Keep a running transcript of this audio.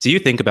Do you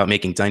think about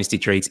making dynasty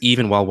trades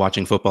even while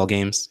watching football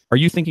games? Are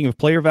you thinking of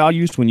player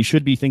values when you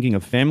should be thinking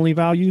of family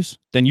values?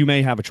 Then you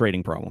may have a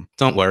trading problem.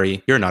 Don't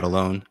worry, you're not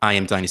alone. I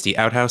am Dynasty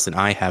Outhouse and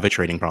I have a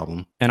trading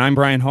problem. And I'm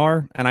Brian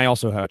Haar, and I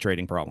also have a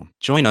trading problem.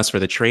 Join us for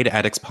the Trade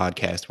Addicts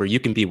podcast, where you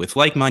can be with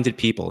like-minded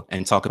people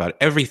and talk about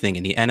everything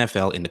in the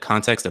NFL in the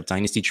context of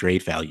dynasty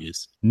trade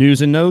values.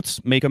 News and notes,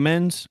 make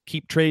amends,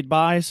 keep trade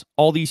buys,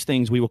 all these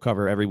things we will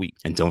cover every week.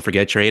 And don't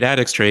forget Trade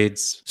Addicts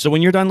trades. So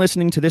when you're done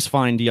listening to this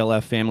fine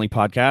DLF family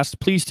podcast,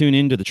 please tune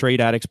in to the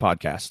Trade Addicts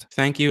podcast.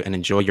 Thank you and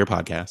enjoy your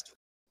podcast.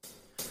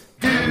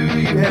 Do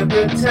you have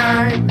the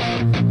time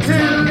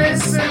to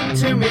listen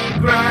to me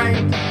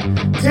grind?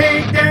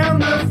 Take down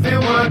the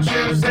film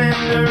watchers and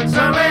nerds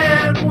all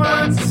at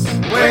once.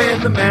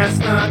 When the math's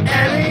not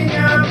adding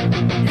up,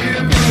 you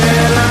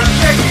better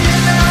check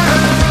it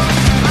out.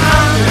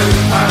 I'm just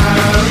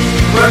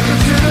fine. Welcome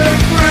to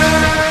the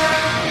grind.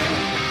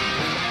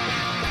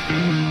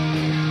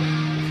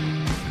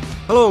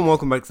 Hello and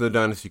welcome back to the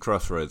Dynasty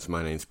Crossroads.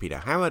 My name's Peter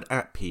Howard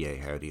at PA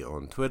Howdy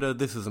on Twitter.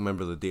 This is a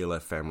member of the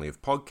DLF family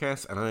of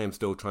podcasts, and I am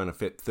still trying to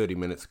fit 30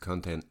 minutes of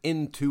content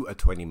into a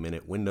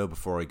 20-minute window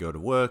before I go to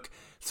work,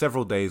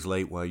 several days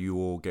late while you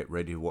all get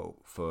ready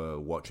for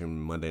watching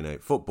Monday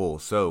Night Football.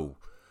 So,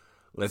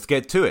 let's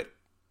get to it.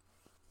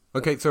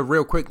 Okay, so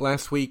real quick,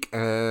 last week,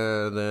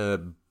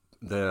 the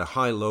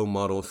high-low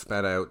model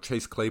spat out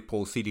Chase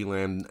Claypool, CeeDee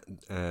Lamb,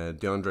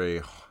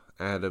 Devontae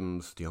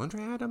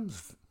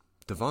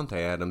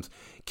Adams,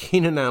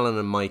 Keenan Allen,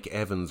 and Mike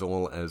Evans,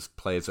 all as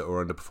players that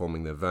were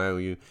underperforming their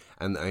value,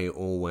 and they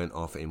all went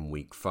off in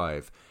week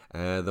 5.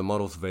 The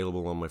model's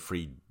available on my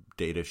free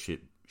data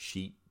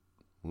sheet,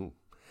 pinned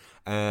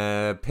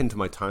to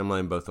my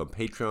timeline both on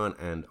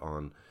Patreon and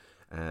on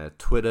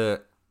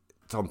Twitter.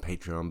 It's on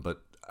Patreon,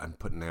 but I'm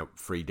putting out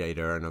free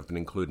data, and I've been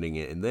including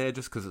it in there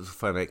just because it's a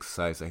fun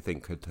exercise I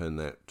think could turn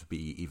that to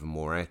be even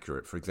more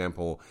accurate. For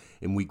example,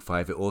 in week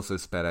 5, it also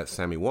spat out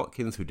Sammy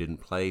Watkins, who didn't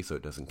play, so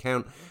it doesn't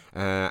count.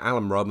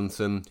 Allen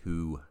Robinson,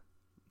 who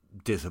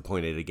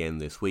disappointed again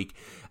this week,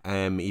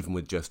 even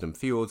with Justin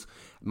Fields.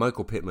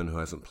 Michael Pittman, who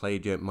hasn't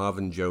played yet.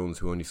 Marvin Jones,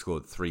 who only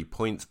scored 3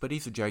 points, but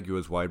he's a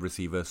Jaguars wide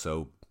receiver,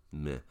 so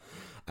meh.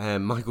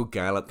 Michael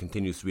Gallup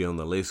continues to be on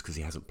the list because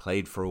he hasn't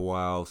played for a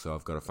while, so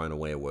I've got to find a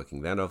way of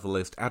working that off the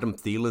list. Adam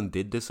Thielen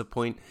did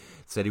disappoint,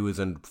 said he was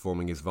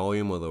underperforming his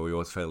volume, although he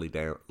was fairly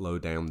low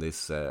down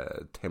this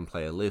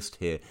 10-player list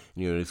here,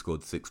 and he only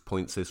scored 6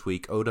 points this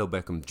week. Odell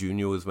Beckham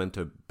Jr. was meant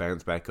to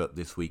bounce back up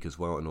this week as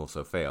well and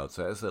also failed,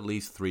 so that's at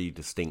least 3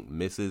 distinct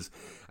misses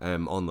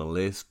on the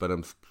list, but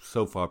I'm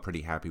so far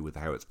pretty happy with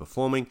how it's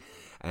performing.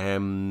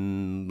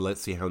 Let's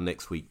see how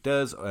next week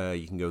does.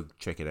 You can go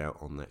check it out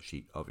on that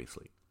sheet,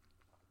 obviously.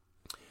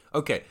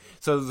 Okay,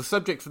 so the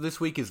subject for this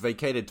week is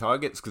vacated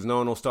targets, because no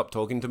one will stop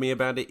talking to me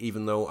about it,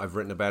 even though I've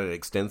written about it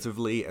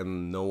extensively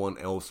and no one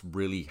else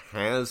really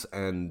has,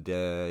 and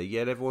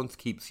yet everyone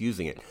keeps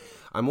using it.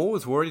 I'm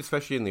always worried,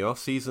 especially in the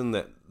off-season,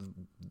 that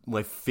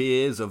my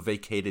fears of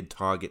vacated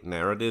target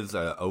narratives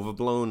are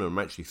overblown, and I'm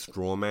actually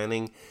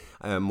straw-manning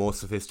a more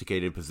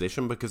sophisticated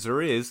position, because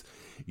there is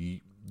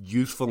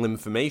useful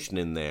information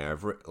in there.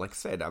 Like I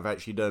said, I've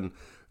actually done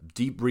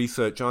deep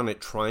research on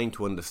it, trying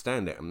to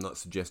understand it. I'm not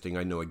suggesting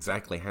I know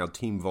exactly how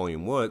team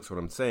volume works. What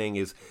I'm saying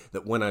is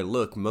that when I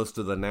look, most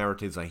of the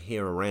narratives I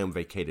hear around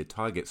vacated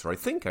targets, or I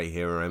think I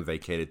hear around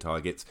vacated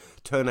targets,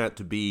 turn out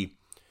to be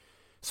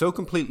so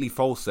completely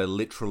false they're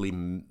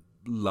literally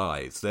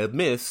lies. They're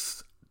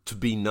myths to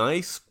be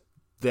nice,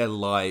 they're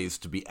lies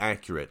to be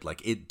accurate.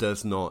 Like, it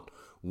does not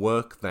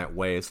work that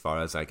way as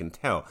far as I can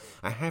tell.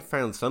 I have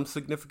found some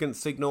significant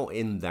signal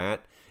in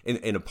that,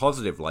 in a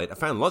positive light. I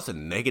found lots of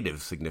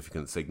negative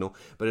significant signal,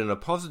 but in a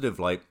positive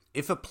light,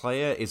 if a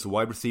player is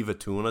wide receiver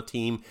 2 on a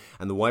team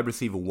and the wide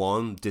receiver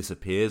 1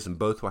 disappears and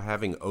both were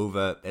having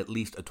over at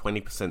least a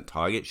 20%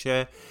 target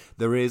share,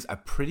 there is a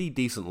pretty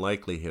decent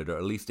likelihood, or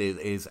at least it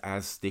is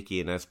as sticky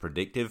and as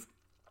predictive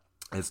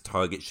as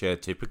target share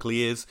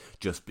typically is,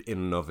 just in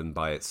and of and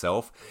by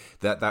itself,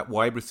 that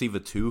wide receiver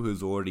 2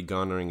 who's already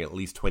garnering at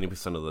least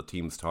 20% of the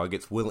team's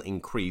targets will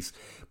increase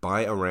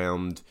by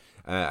around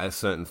a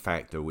certain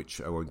factor,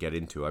 which I won't get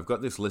into. I've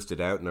got this listed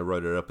out, and I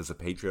wrote it up as a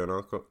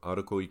Patreon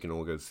article. You can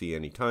all go see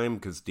any time,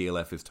 because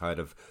DLF is tired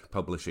of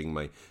publishing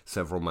my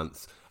several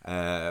months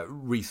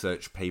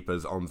research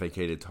papers on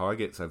vacated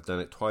targets. I've done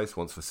it twice,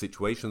 once for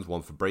situations,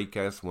 one for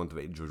breakouts, one for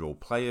individual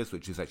players,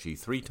 which is actually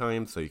 3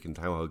 times, so you can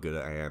tell how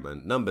good I am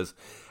at numbers,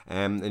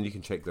 and you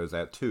can check those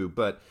out too.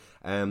 But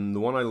the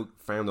one I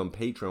found on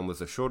Patreon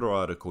was a shorter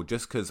article,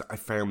 just because I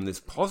found this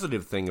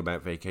positive thing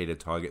about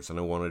vacated targets and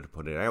I wanted to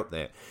put it out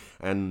there.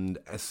 And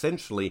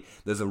essentially,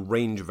 there's a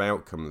range of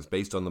outcomes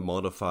based on the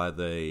modifier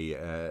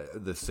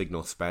the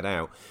signal spat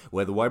out,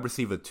 where the wide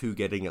receiver 2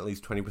 getting at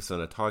least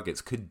 20% of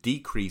targets could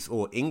decrease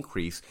or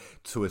increase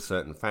to a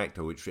certain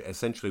factor, which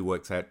essentially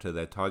works out to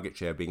their target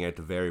share being able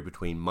to vary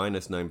between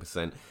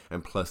 -9%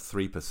 and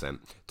 +3%,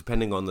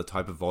 depending on the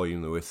type of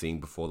volume that we're seeing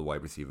before the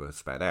wide receiver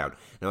spat out.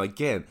 Now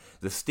again,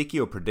 the sticky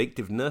or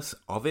predictiveness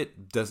of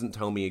it doesn't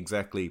tell me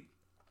exactly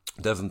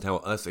Doesn't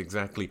tell us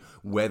exactly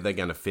where they're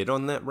going to fit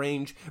on that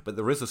range, but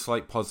there is a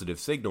slight positive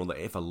signal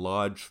that if a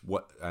large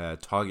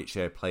target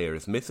share player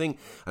is missing,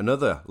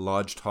 another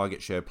large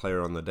target share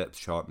player on the depth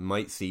chart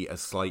might see a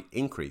slight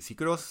increase. You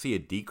could also see a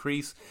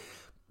decrease,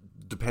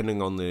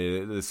 depending on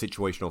the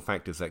situational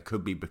factors. That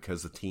could be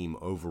because the team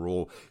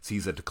overall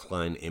sees a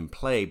decline in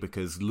play,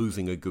 because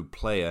losing a good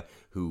player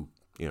who,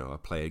 a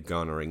player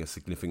garnering a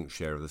significant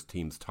share of this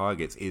team's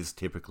targets is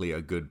typically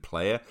a good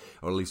player,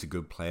 or at least a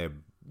good player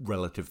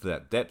relative to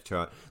that depth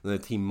chart, then the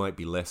team might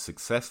be less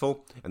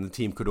successful, and the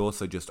team could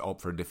also just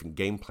opt for a different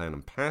game plan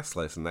and pass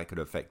less, and that could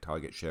affect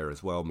target share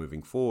as well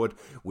moving forward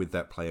with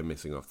that player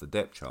missing off the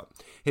depth chart.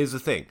 Here's the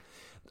thing.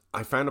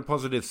 I found a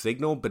positive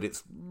signal, but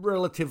it's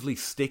relatively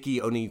sticky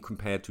only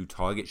compared to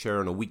target share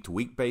on a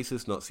week-to-week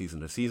basis, not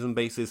season-to-season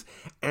basis,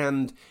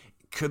 and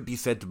could be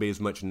said to be as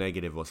much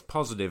negative as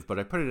positive, but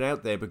I put it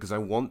out there because I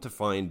want to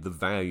find the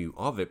value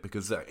of it,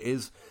 because there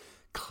is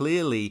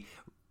clearly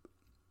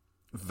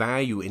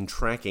value in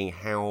tracking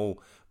how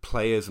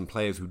players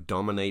who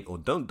dominate or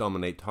don't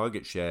dominate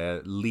target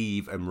share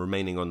leave and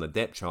remaining on the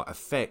depth chart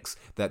affects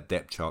that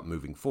depth chart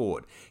moving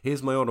forward.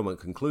 Here's my ultimate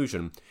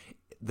conclusion.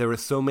 There are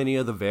so many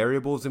other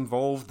variables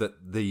involved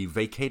that the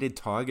vacated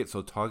targets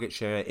or target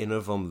share in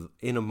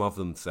and of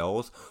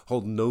themselves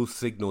hold no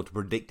signal to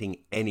predicting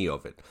any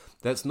of it.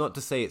 That's not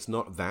to say it's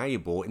not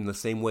valuable, in the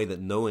same way that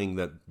knowing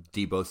that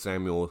Deebo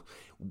Samuel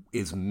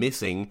is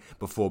missing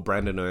before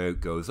Brandon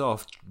Ayuk goes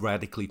off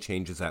radically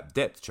changes that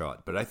depth chart.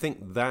 But I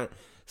think that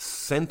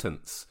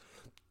sentence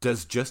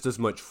does just as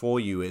much for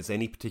you as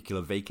any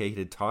particular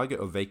vacated target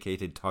or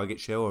vacated target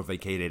share or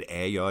vacated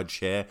air yard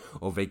share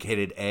or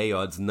vacated air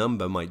yards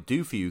number might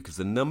do for you, because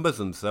the numbers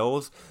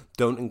themselves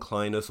don't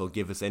incline us or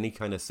give us any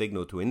kind of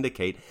signal to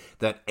indicate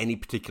that any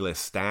particular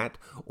stat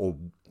or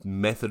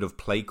method of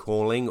play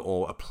calling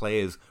or a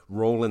player's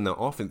role in the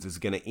offense is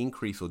going to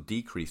increase or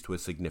decrease to a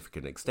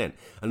significant extent.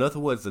 In other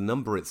words, the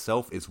number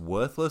itself is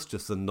worthless,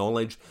 just the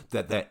knowledge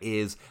that there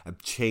is a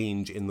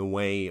change in the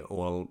way,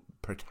 or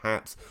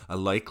perhaps a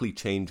likely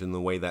change in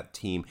the way that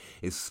team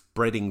is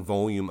spreading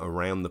volume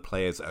around the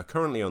players that are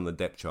currently on the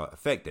depth chart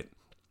affected.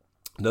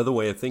 Another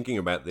way of thinking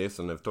about this,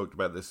 and I've talked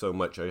about this so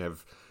much, I'm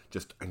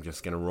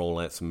just going to roll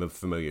out some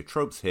familiar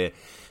tropes here.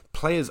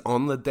 Players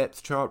on the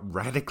depth chart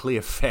radically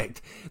affect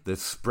the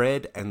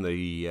spread and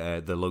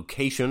the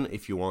location,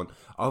 if you want,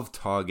 of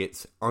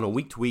targets on a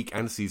week-to-week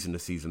and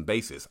season-to-season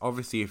basis.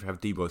 Obviously, if you have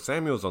Deebo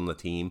Samuels on the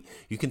team,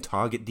 you can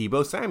target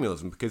Deebo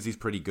Samuels, and because he's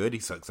pretty good, he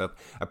sucks up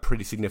a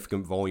pretty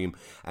significant volume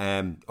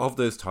of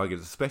those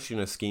targets, especially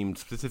in a scheme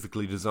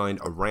specifically designed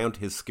around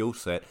his skill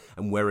set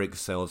and where he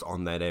excels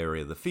on that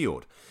area of the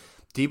field.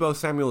 Deebo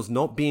Samuels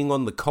not being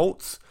on the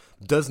Colts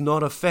does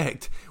not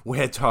affect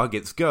where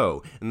targets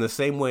go, in the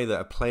same way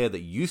that a player that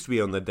used to be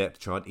on the depth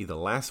chart either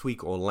last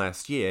week or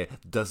last year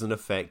doesn't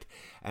affect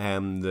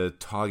the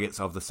targets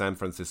of the San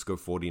Francisco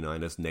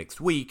 49ers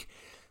next week.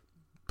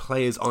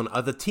 Players on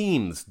other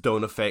teams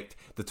don't affect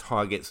the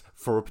targets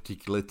for a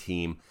particular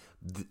team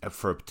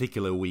for a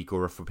particular week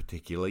or for a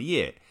particular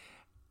year.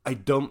 I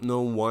don't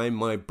know why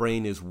my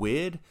brain is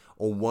weird,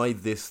 or why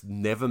this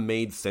never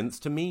made sense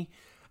to me,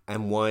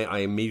 and why I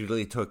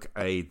immediately took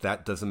a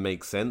that doesn't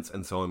make sense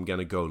and so I'm going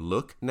to go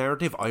look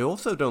narrative. I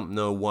also don't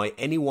know why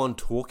anyone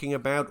talking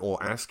about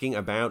or asking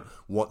about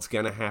what's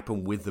going to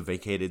happen with the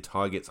vacated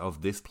targets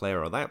of this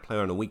player or that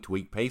player on a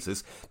week-to-week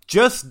basis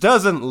just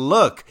doesn't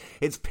look.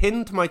 It's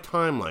pinned to my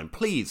timeline.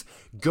 Please,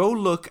 go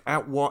look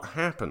at what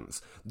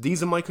happens.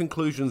 These are my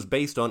conclusions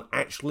based on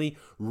actually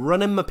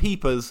running my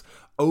peepers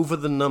over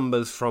the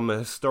numbers from a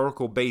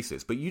historical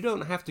basis. But you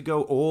don't have to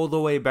go all the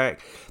way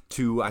back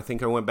to, I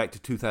think I went back to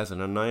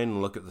 2009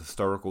 and look at the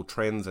historical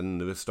trends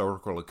and the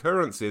historical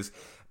occurrences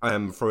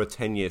for a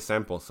 10-year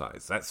sample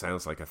size. That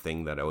sounds like a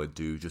thing that I would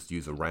do, just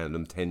use a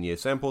random 10-year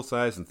sample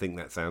size and think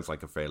that sounds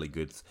like a fairly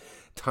good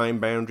time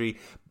boundary.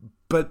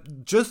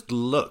 But just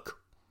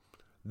look.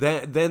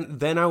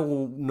 Then I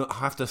will not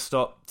have to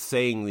stop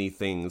saying these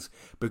things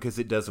because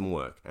it doesn't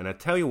work. And I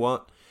tell you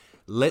what,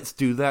 let's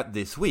do that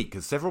this week,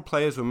 because several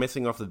players were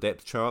missing off the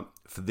depth chart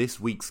for this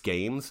week's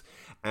games,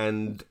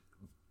 and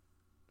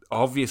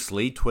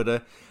obviously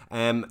Twitter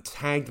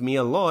tagged me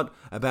a lot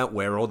about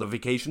where all the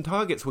vacation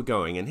targets were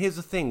going. And here's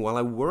the thing, while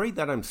I worried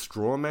that I'm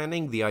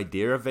strawmanning the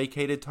idea of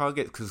vacated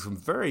targets, because some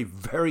very,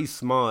 very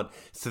smart,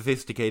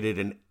 sophisticated,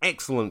 and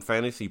excellent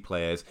fantasy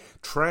players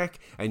track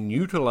and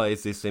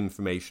utilize this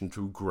information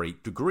to a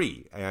great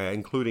degree,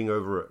 including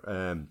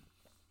over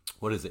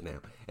what is it now?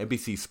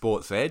 NBC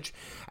Sports Edge.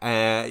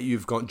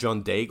 You've got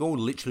John Daigle,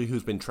 literally,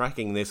 who's been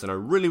tracking this, and I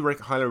really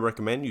highly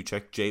recommend you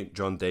check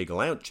John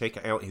Daigle out.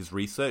 Check out his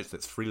research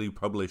that's freely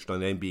published on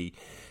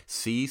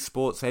NBC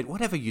Sports Edge,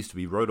 whatever used to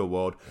be Roto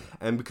World,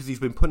 and because he's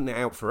been putting it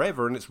out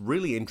forever, and it's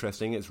really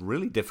interesting. It's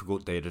really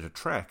difficult data to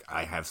track,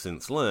 I have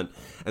since learned,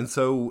 and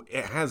so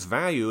it has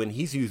value, and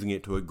he's using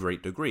it to a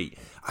great degree.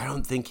 I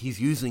don't think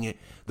he's using it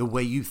the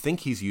way you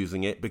think he's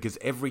using it, because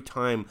every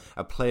time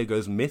a player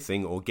goes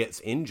missing or gets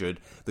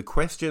injured, the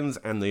questions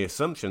and the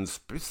assumptions,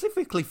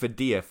 specifically for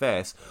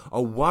DFS,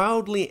 are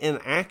wildly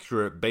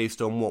inaccurate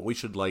based on what we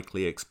should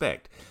likely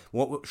expect.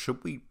 What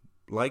should we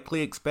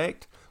likely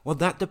expect? Well,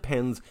 that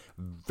depends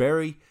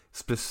very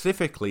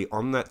specifically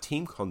on that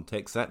team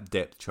context, that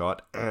depth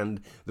chart,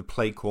 and the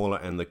play caller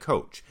and the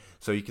coach.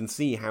 So you can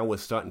see how we're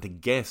starting to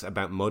guess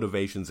about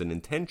motivations and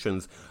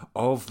intentions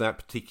of that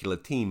particular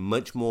team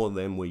much more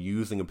than we're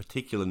using a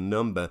particular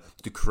number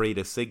to create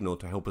a signal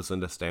to help us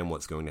understand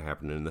what's going to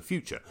happen in the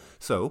future.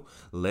 So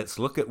let's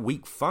look at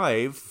week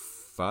 5.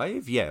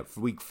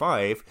 Week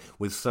 5,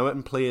 with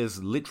certain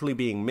players literally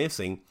being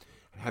missing,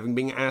 having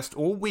been asked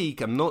all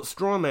week, I'm not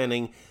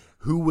strawmanning,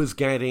 who was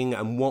getting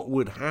and what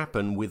would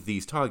happen with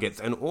these targets.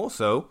 And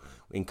also,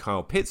 in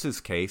Kyle Pitts'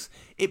 case,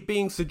 it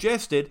being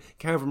suggested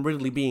Calvin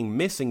Ridley being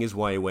missing is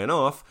why he went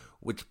off,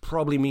 which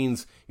probably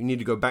means you need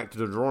to go back to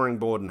the drawing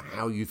board and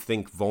how you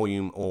think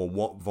volume or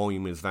what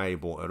volume is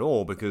valuable at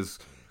all, because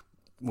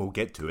we'll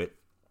get to it.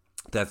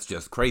 That's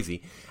just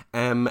crazy.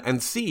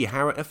 And see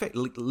how it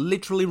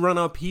literally run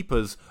our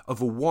peepers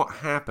over what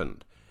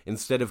happened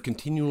instead of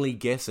continually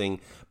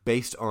guessing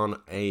based on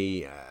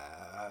a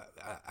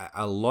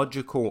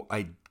logical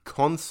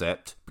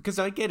concept, because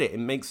I get it, it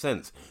makes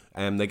sense.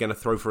 They're going to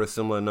throw for a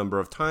similar number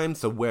of times,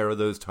 so where are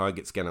those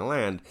targets going to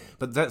land?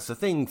 But that's the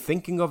thing,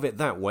 thinking of it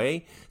that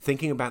way,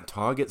 thinking about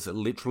targets that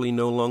literally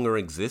no longer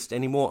exist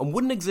anymore, and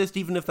wouldn't exist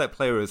even if that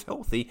player is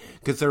healthy,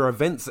 because there are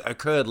events that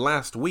occurred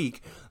last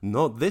week,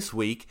 not this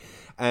week,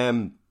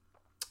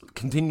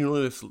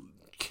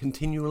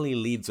 continually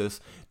leads us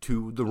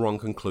to the wrong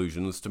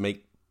conclusions, to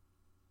make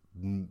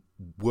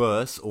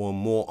worse or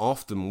more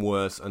often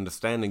worse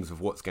understandings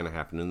of what's going to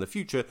happen in the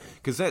future,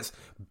 because that's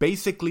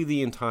basically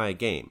the entire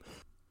game.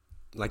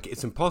 Like,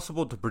 it's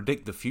impossible to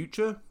predict the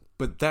future,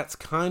 but that's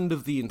kind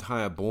of the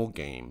entire ball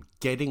game,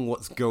 getting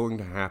what's going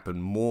to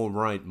happen more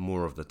right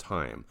more of the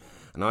time.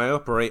 And I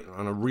operate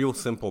on a real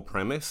simple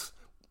premise,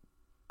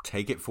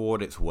 take it for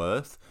what it's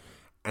worth,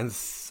 and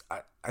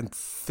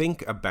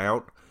think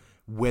about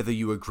whether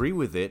you agree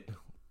with it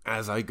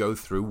as I go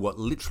through what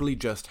literally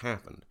just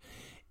happened.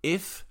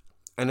 If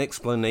an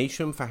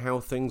explanation for how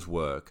things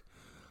work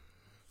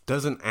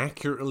doesn't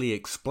accurately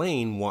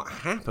explain what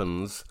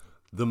happens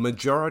the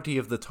majority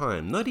of the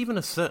time, not even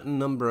a certain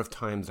number of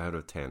times out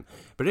of 10,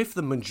 but if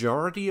the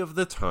majority of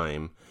the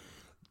time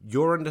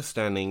your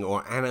understanding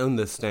or an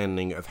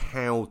understanding of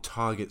how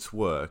targets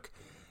work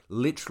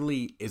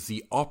literally is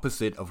the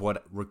opposite of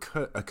what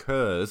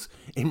occurs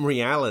in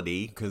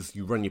reality, because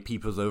you run your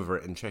peepers over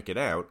it and check it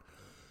out,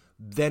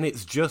 then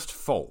it's just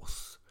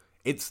false.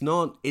 It's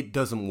not, it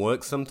doesn't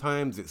work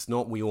sometimes, it's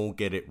not we all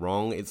get it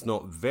wrong, it's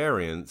not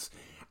variance.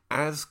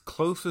 As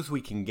close as we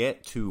can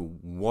get to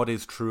what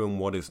is true and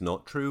what is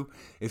not true,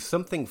 if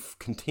something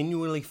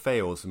continually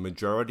fails the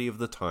majority of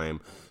the time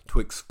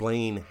to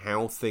explain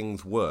how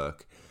things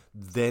work,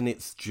 then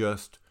it's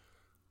just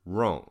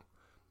wrong.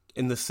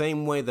 In the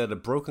same way that a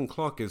broken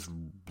clock is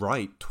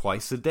right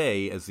twice a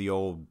day, as the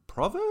old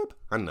proverb?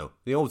 I don't know,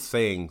 the old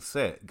saying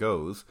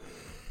goes.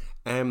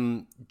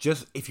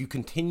 Just if you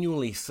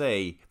continually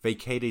say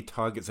vacated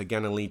targets are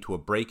going to lead to a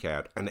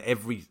breakout, and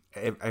every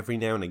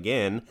now and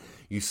again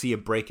you see a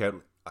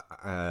breakout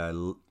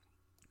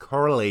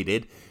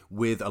correlated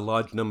with a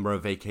large number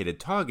of vacated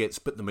targets,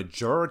 but the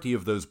majority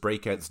of those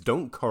breakouts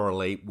don't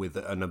correlate with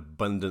an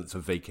abundance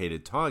of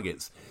vacated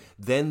targets,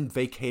 then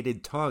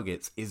vacated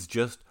targets is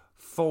just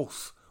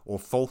false or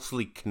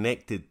falsely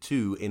connected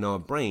to, in our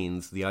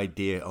brains, the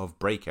idea of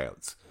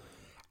breakouts.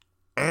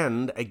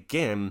 And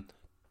again,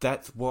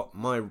 that's what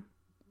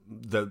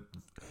the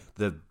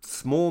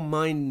small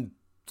mind,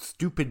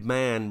 stupid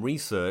man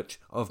research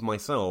of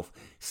myself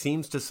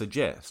seems to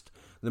suggest.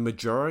 The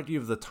majority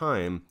of the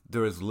time,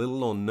 there is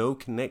little or no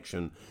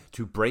connection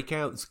to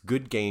breakouts,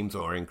 good games,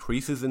 or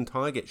increases in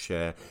target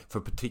share for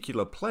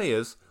particular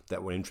players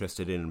that we're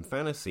interested in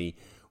fantasy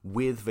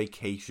with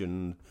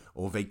vacation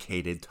or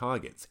vacated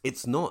targets.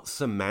 It's not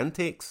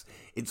semantics,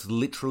 it's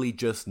literally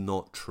just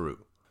not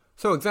true.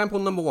 So example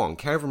number 1,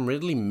 Calvin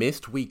Ridley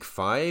missed week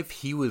 5.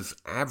 He was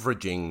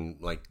averaging,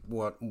 like,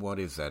 what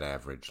is that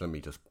average? Let me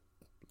just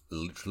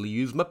literally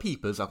use my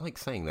peepers. I like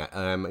saying that.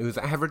 He was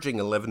averaging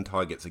 11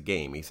 targets a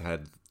game. He's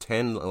had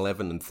 10,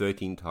 11, and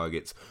 13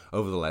 targets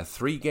over the last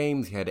 3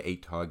 games. He had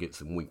 8 targets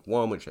in week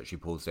 1, which actually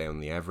pulls down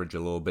the average a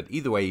little bit.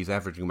 Either way, he's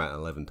averaging about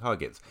 11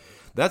 targets.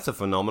 That's a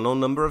phenomenal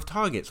number of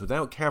targets.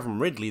 Without Calvin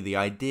Ridley, the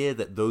idea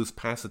that those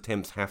pass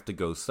attempts have to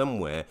go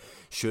somewhere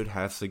should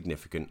have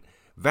significant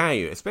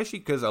value, especially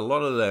because a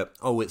lot of the,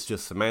 it's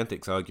just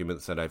semantics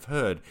arguments that I've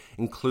heard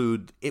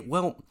include it.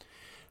 Well,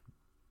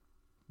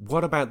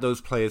 what about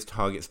those players'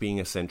 targets being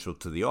essential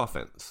to the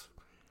offense?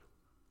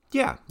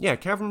 Yeah,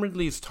 Calvin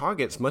Ridley's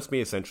targets must be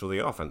essential to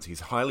the offense.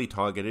 He's highly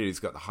targeted. He's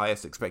got the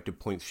highest expected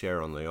points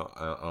share on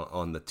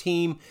the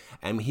team,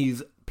 and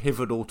he's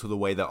pivotal to the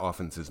way that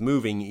offense is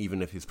moving,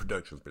 even if his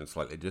production's been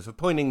slightly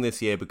disappointing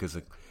this year because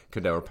of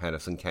Cordero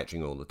Patterson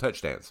catching all the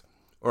touchdowns.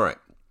 All right,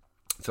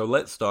 so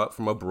let's start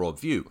from a broad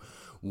view.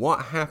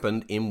 What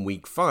happened in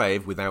week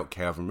 5 without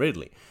Calvin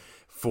Ridley?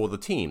 for the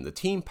team. The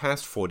team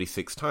passed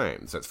 46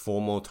 times. That's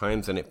 4 more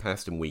times than it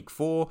passed in week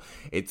 4.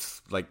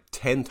 It's like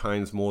 10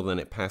 times more than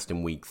it passed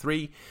in week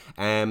 3.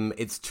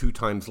 It's 2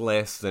 times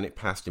less than it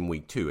passed in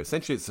week 2.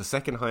 Essentially, it's the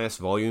second highest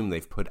volume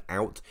they've put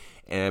out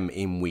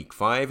in week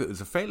 5. It was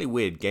a fairly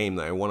weird game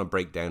that I want to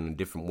break down in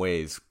different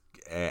ways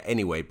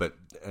anyway, but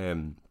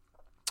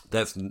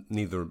that's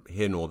neither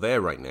here nor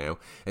there right now.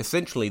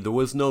 Essentially, there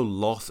was no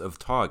loss of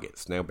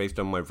targets. Now, based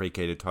on my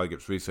Vacated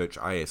targets research,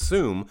 I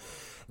assume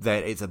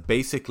that it's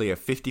basically a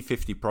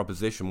 50-50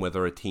 proposition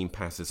whether a team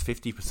passes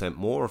 50%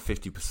 more or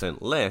 50%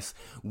 less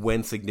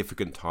when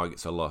significant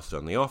targets are lost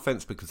on the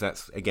offense, because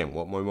that's, again,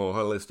 what my more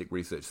holistic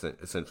research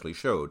essentially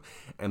showed.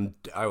 And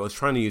I was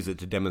trying to use it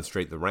to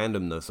demonstrate the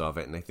randomness of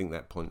it, and I think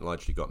that point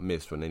largely got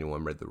missed when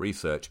anyone read the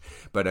research.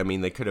 But, I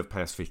mean, they could have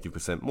passed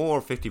 50% more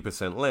or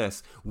 50%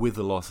 less with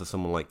the loss of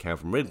someone like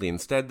Calvin Ridley.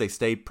 Instead, they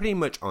stayed pretty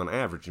much on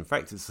average. In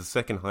fact, it's the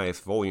second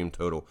highest volume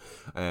total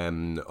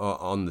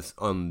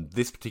on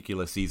this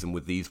particular season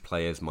with these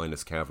players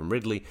minus Calvin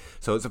Ridley.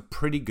 So it's a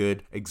pretty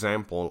good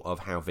example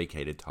of how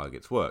vacated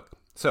targets work.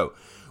 So,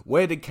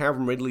 where did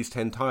Calvin Ridley's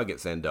 10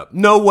 targets end up?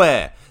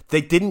 Nowhere! They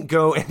didn't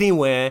go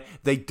anywhere.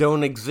 They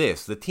don't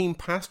exist. The team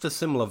passed a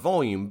similar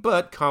volume,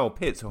 but Kyle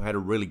Pitts, who had a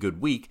really good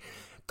week,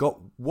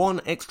 got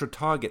 1 extra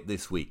target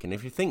this week. And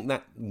if you think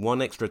that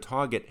 1 extra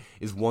target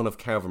is one of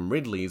Calvin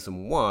Ridley's,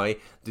 and why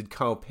did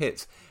Kyle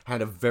Pitts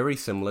had a very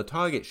similar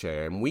target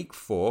share? In week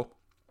 4,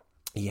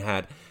 he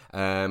had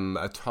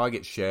a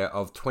target share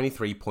of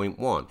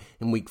 23.1.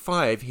 In week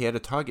 5, he had a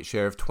target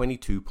share of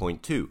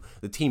 22.2.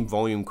 The team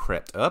volume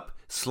crept up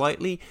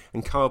slightly,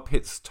 and Kyle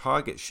Pitts'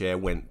 target share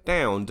went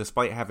down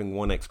despite having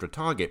 1 extra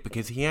target,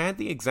 because he had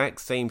the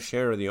exact same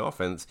share of the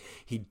offense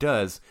he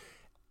does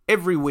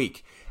every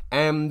week,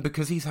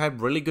 because he's had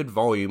really good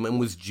volume and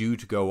was due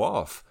to go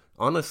off.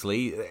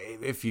 Honestly,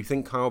 if you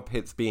think Kyle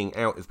Pitts being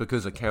out is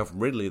because of Calvin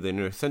Ridley, then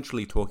you're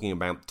essentially talking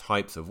about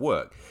types of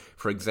work.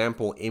 For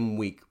example,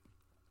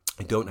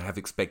 I don't have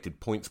expected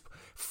points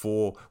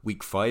for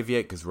week 5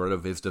 yet, because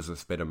RotoViz doesn't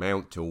spit them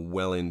out till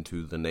well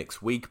into the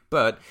next week,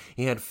 but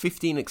he had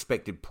 15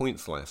 expected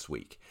points last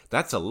week.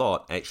 That's a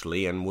lot,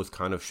 actually, and was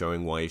kind of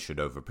showing why he should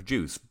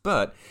overproduce.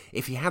 But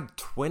if he had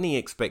 20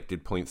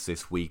 expected points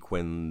this week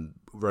when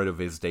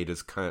RotoViz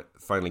data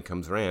finally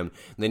comes around,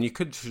 then you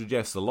could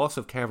suggest the loss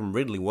of Calvin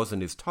Ridley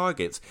wasn't his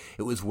targets,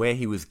 it was where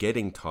he was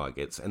getting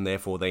targets, and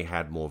therefore they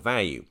had more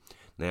value.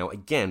 Now,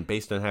 again,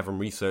 based on having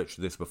researched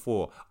this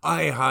before,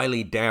 I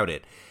highly doubt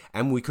it.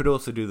 And we could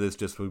also do this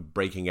just with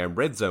breaking down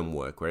red zone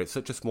work, where it's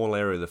such a small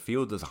area of the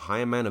field, there's a high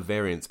amount of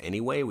variance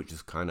anyway, which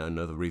is kind of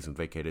another reason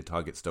vacated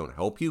targets don't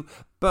help you.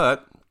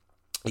 But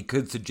it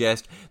could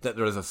suggest that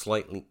there is a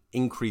slight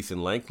increase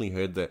in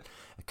likelihood that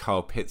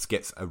Kyle Pitts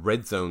gets a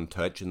red zone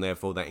touch, and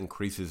therefore that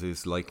increases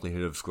his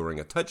likelihood of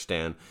scoring a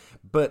touchdown.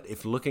 But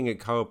if looking at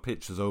Kyle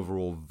Pitts'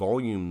 overall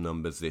volume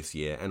numbers this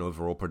year and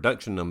overall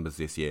production numbers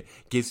this year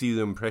gives you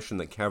the impression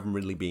that Calvin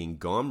Ridley being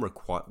gone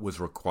was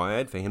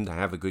required for him to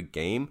have a good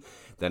game,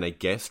 then I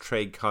guess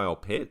trade Kyle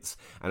Pitts.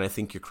 And I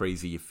think you're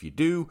crazy if you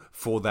do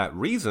for that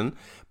reason,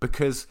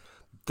 because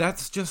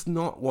that's just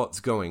not what's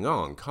going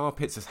on. Kyle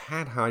Pitts has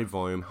had high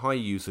volume, high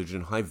usage,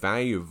 and high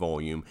value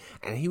volume,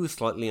 and he was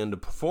slightly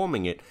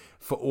underperforming it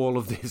for all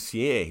of this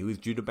year. He was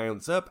due to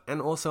bounce up,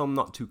 and also I'm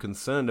not too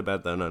concerned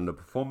about that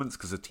underperformance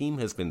because the team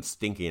has been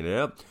stinking it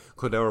up.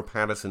 Cordero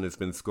Patterson has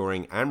been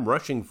scoring and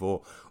rushing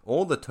for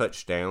all the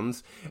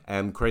touchdowns,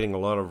 and creating a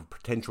lot of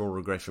potential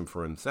regression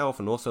for himself,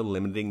 and also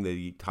limiting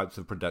the types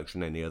of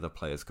production any other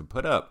players could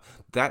put up.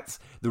 That's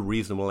the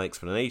reasonable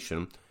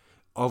explanation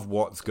of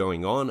what's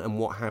going on and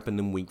what happened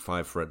in week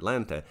 5 for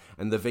Atlanta.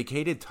 And the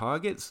vacated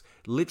targets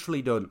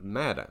literally don't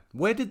matter.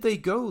 Where did they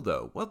go,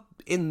 though? Well,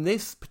 in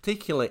this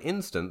particular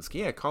instance,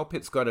 yeah, Kyle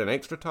Pitts got an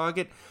extra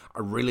target.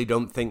 I really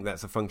don't think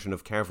that's a function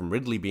of Calvin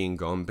Ridley being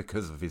gone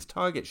because of his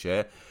target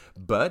share.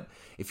 But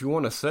if you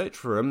want to search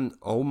for him,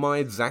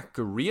 Omar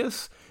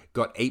Zacharias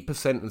got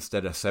 8%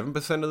 instead of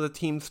 7% of the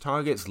team's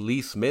targets.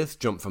 Lee Smith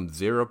jumped from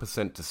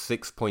 0% to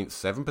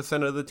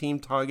 6.7% of the team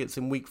targets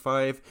in week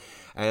 5.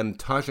 And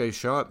Tajay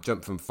Sharp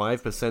jumped from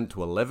 5% to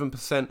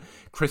 11%.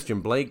 Christian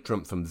Blake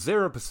jumped from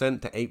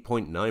 0% to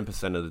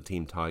 8.9% of the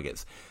team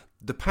targets.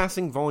 The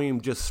passing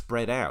volume just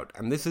spread out.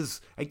 And this is,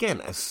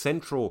 again, a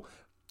central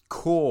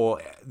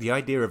core. The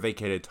idea of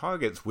vacated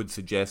targets would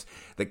suggest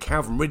that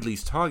Calvin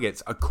Ridley's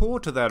targets are core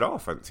to that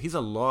offense. He's a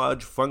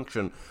large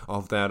function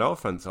of that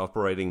offense,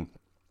 operating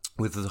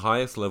with the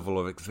highest level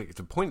of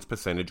expected points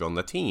percentage on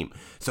the team.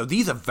 So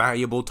these are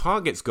valuable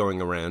targets going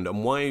around,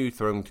 and why are you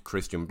throwing to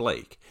Christian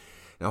Blake?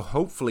 Now,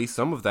 hopefully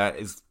some of that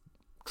is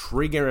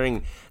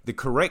triggering the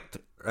correct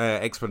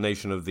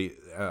explanation of the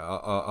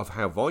of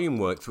how volume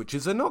works, which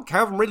is they're not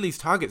Calvin Ridley's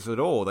targets at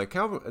all.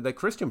 They're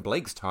Christian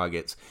Blake's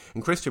targets,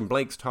 and Christian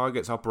Blake's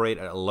targets operate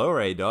at a lower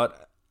ADOT,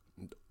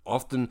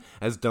 often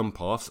as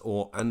dump-offs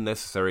or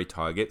unnecessary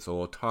targets,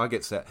 or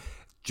targets that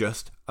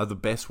just are the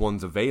best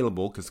ones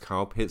available because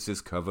Kyle Pitts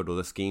is covered or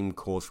the scheme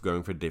calls for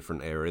going for a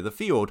different area of the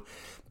field.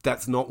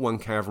 That's not when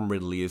Calvin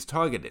Ridley is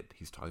targeted.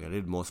 He's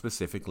targeted more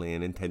specifically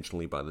and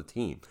intentionally by the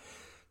team.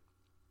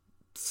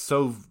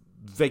 So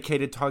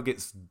vacated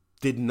targets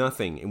did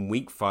nothing in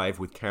week 5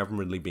 with Calvin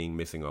Ridley being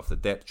missing off the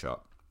depth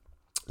chart.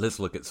 Let's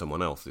look at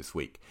someone else this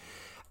week.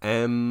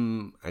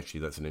 Actually,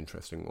 that's an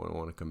interesting one I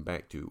want to come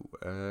back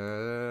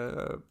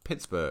to.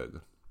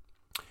 Pittsburgh.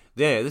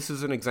 There, this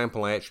is an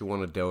example I actually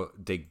want to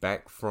dig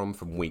back from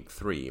week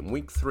 3. In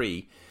week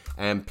 3,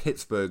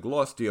 Pittsburgh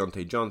lost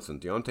Deontay Johnson.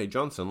 Deontay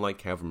Johnson, like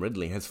Calvin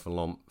Ridley, has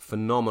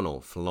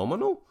phenomenal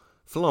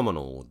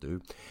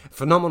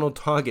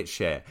target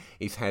share.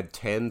 He's had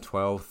 10,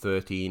 12,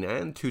 13,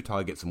 and 2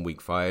 targets in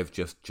week 5,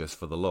 just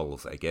for the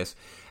lulz, I guess.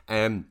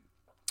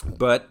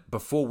 But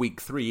before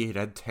week 3, he'd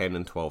had 10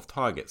 and 12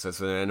 targets. That's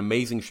an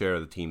amazing share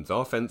of the team's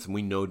offense, and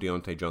we know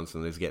Deontay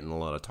Johnson is getting a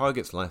lot of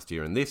targets last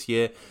year and this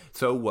year,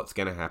 so what's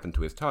going to happen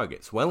to his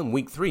targets? Well, in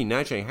week 3,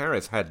 Najee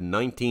Harris had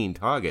 19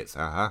 targets,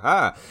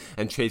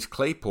 and Chase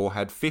Claypool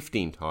had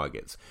 15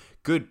 targets.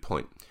 Good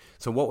point.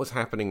 So what was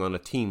happening on a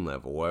team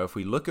level? Well, if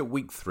we look at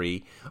week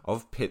 3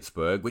 of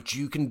Pittsburgh, which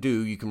you can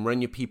do, you can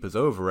run your peepers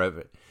over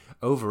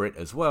it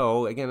as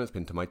well. Again, it's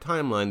been to my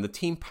timeline. The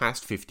team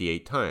passed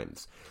 58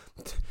 times.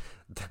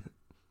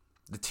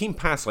 The team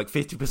passed like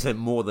 50%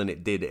 more than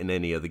it did in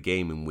any other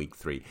game in week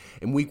 3.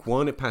 In week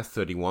 1, it passed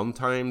 31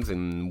 times.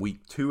 In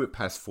week 2, it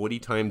passed 40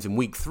 times. In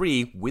week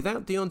 3,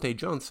 without Deontay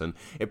Johnson,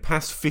 it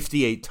passed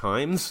 58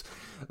 times.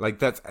 Like,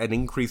 that's an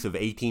increase of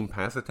 18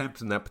 pass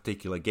attempts in that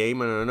particular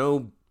game. And I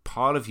know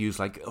part of you is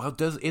like, oh,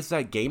 is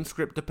that game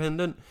script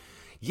dependent?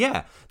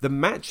 Yeah, the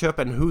matchup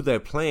and who they're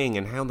playing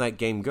and how that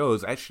game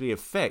goes actually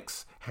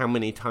affects how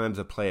many times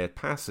a player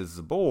passes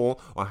the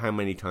ball or how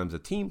many times a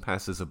team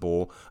passes the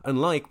ball,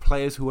 unlike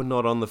players who are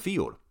not on the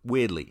field.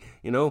 Weirdly,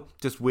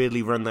 just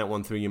weirdly run that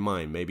one through your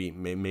mind. Maybe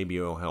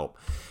it'll help.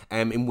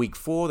 In week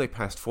 4, they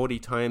passed 40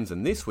 times,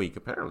 and this week,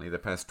 apparently, they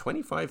passed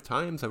 25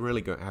 times. I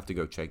really have to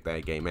go check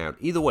that game out.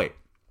 Either way,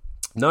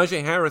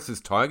 Najee Harris's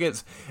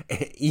targets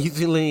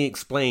easily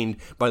explained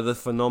by the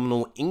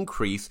phenomenal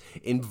increase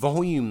in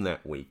volume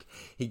that week.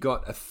 He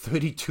got a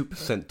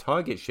 32%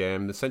 target share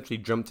and essentially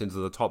jumped into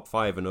the top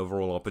 5 in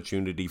overall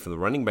opportunity for the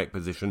running back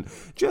position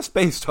just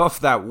based off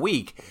that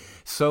week.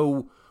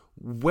 So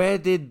where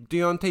did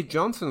Deontay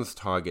Johnson's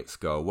targets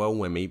go? Well,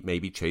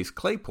 maybe Chase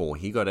Claypool.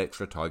 He got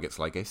extra targets,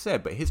 like I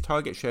said, but his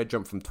target share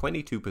jumped from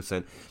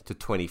 22% to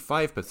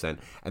 25%.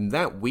 And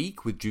that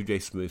week, with Juju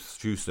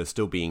Smith-Schuster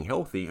still being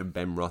healthy and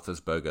Ben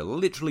Roethlisberger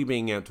literally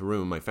being out to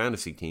ruin my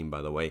fantasy team,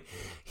 by the way,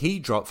 he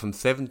dropped from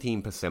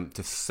 17%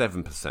 to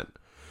 7%.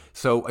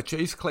 So a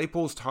Chase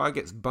Claypool's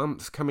targets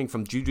bumps coming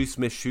from Juju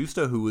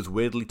Smith-Schuster, who was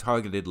weirdly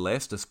targeted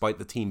less despite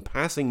the team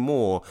passing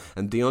more,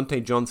 and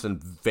Deontay Johnson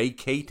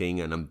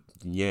vacating, and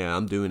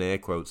I'm doing air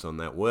quotes on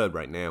that word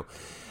right now,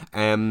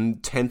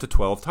 10 to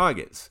 12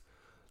 targets.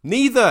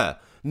 Neither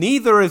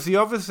is the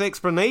obvious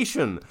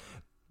explanation.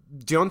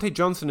 Deontay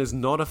Johnson is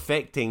not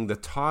affecting the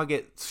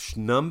target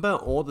number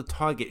or the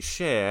target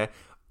share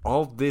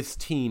of this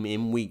team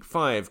in week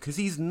 5 because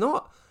he's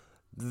not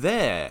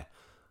there.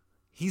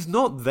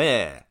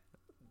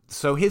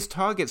 So his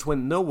targets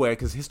went nowhere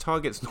because his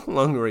targets no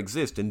longer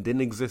exist and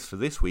didn't exist for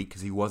this week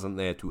because he wasn't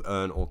there to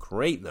earn or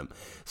create them.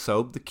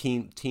 So the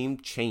team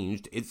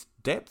changed its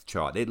depth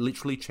chart. It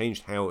literally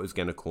changed how it was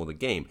going to call the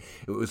game.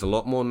 It was a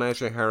lot more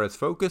Najee Harris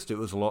focused. It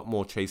was a lot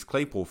more Chase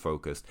Claypool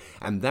focused.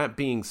 And that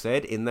being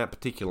said, in that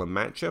particular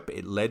matchup,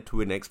 it led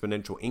to an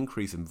exponential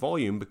increase in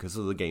volume because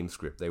of the game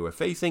script they were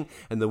facing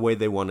and the way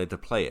they wanted to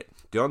play it.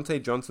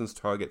 Deontay Johnson's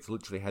targets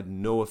literally had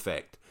no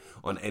effect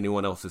on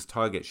anyone else's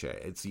target share.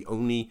 It's the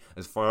only,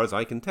 as far as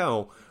I can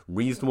tell,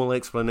 reasonable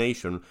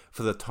explanation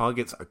for the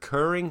targets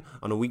occurring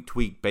on a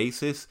week-to-week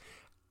basis.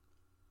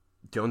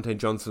 Deontay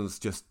Johnson's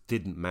just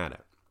didn't matter.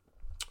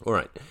 All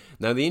right.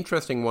 Now, the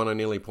interesting one I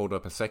nearly pulled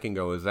up a second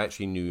ago is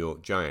actually New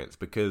York Giants,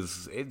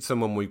 because it's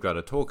someone we've got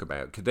to talk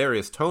about.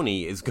 Kadarius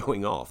Toney is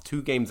going off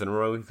 2 games in a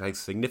row. He's had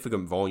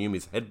significant volume.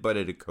 He's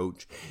headbutted a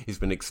coach. He's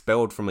been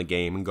expelled from a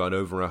game and got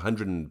over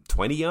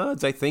 120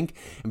 yards, I think,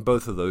 in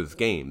both of those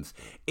games.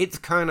 It's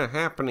kind of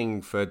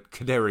happening for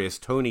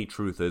Kadarius Toney,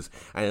 truthers,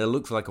 and it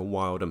looks like a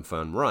wild and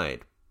fun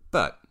ride.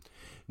 But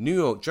New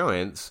York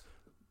Giants,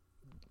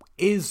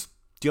 is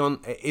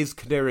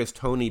Kadarius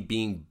Toney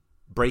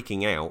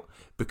breaking out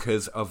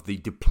because of the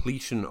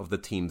depletion of the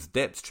team's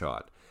depth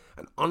chart?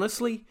 And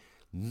honestly,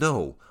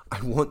 no. I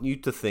want you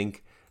to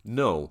think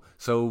no.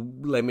 So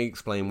let me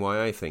explain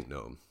why I think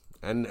no.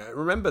 And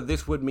remember,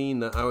 this would mean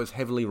that I was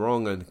heavily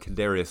wrong on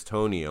Kadarius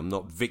Toney. I'm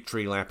not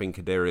victory lapping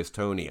Kadarius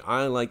Toney.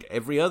 I, like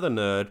every other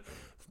nerd,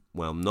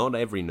 well, not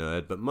every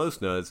nerd, but most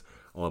nerds,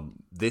 or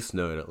this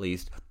nerd at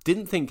least,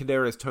 didn't think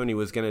Kadarius Toney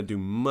was going to do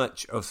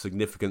much of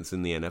significance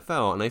in the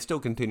NFL, and I still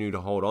continue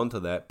to hold on to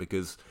that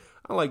because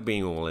I like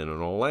being all in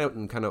and all out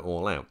and kind of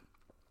all out.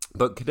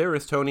 But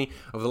Kadarius Toney,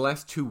 over the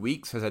last 2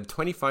 weeks, has had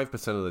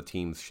 25% of the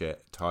team's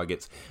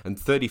targets and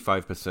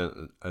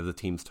 35% of the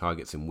team's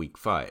targets in week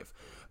 5.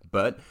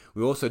 But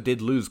we also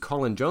did lose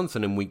Colin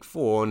Johnson in week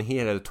 4, and he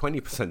had a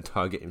 20%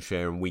 target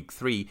share in week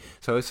 3.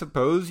 So I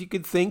suppose you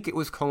could think it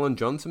was Colin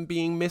Johnson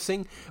being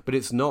missing, but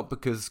it's not,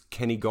 because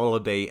Kenny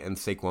Golladay and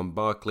Saquon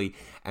Barkley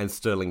and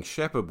Sterling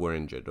Shepard were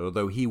injured.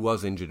 Although he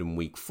was injured in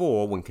week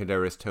 4 when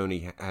Kadarius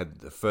Toney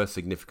had the first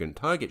significant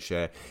target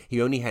share,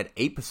 he only had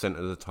 8%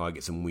 of the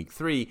targets in week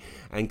 3,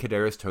 and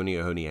Kadarius Toney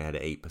only had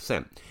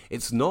 8%.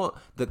 It's not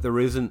that there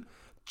isn't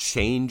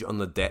change on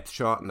the depth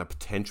chart and the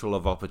potential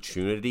of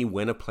opportunity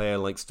when a player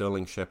like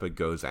Sterling Shepard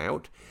goes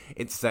out.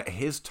 It's that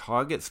his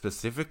targets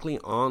specifically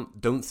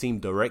don't seem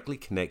directly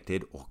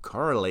connected or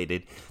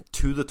correlated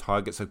to the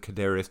targets of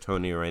Kadarius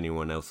Toney or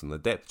anyone else in the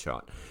depth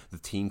chart. The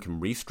team can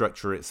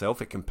restructure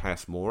itself. It can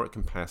pass more, it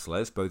can pass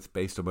less, both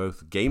based on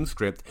both game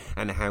script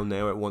and how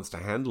now it wants to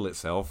handle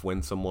itself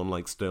when someone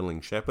like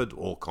Sterling Shepard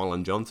or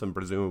Colin Johnson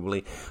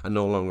presumably are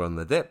no longer on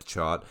the depth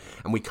chart.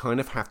 And we kind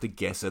of have to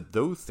guess at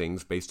those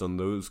things based on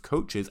those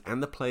coaches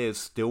and the players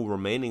still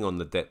remaining on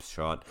the depth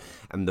chart.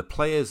 And the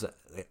player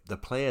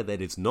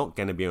that is not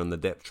going to be on the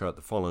depth chart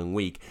the following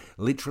week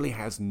literally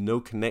has no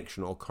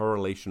connection or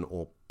correlation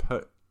or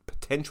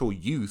potential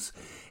use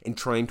in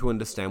trying to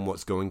understand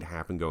what's going to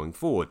happen going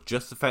forward.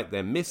 Just the fact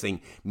they're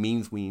missing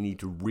means we need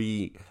to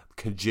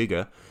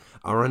reconfigure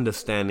our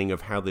understanding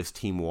of how this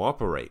team will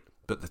operate.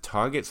 But the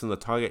targets and the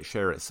target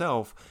share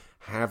itself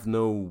have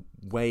no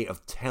way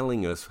of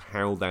telling us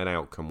how that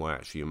outcome will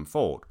actually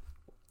unfold.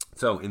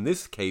 So in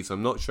this case,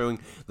 I'm not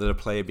showing that a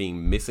player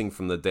being missing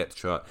from the depth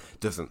chart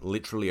doesn't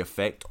literally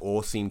affect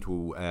or seem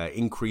to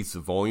increase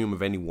the volume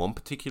of any one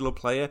particular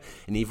player.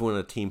 And even when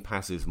a team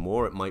passes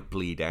more, it might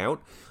bleed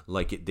out,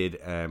 like it did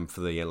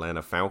for the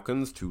Atlanta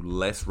Falcons, to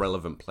less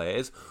relevant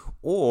players.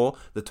 Or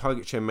the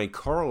target share may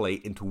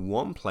correlate into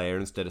one player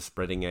instead of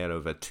spreading out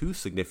over two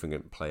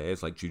significant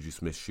players like Juju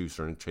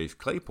Smith-Schuster and Chase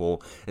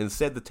Claypool.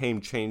 Instead, the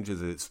team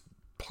changes its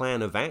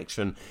plan of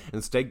action,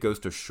 instead goes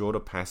to shorter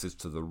passes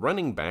to the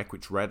running back,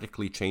 which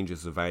radically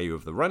changes the value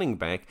of the running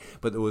back,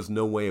 but there was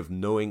no way of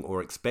knowing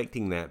or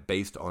expecting that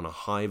based on a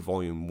high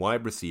volume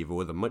wide receiver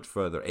with a much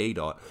further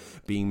ADOT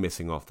being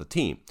missing off the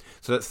team.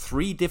 So that's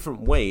 3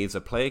 different ways a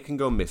player can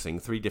go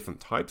missing, 3 different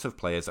types of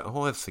players that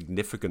all have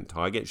significant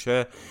target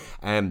share,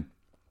 and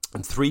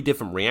 3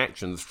 different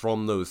reactions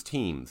from those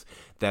teams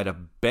that are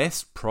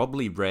best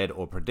probably read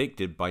or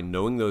predicted by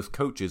knowing those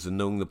coaches and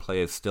knowing the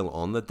players still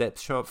on the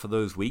depth chart for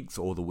those weeks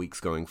or the weeks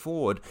going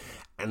forward,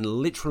 and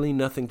literally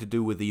nothing to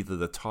do with either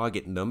the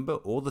target number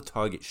or the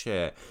target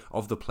share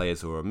of the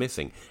players who are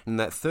missing. In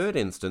that third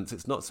instance,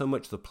 it's not so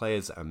much the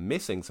players that are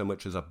missing so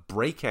much as a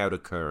breakout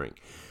occurring.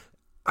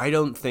 I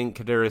don't think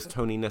Kadarius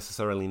Toney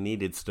necessarily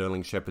needed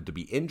Sterling Shepard to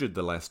be injured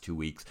the last 2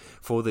 weeks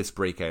for this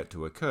breakout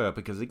to occur,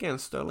 because again,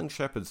 Sterling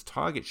Shepard's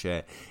target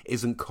share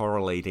isn't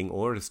correlating,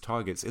 or his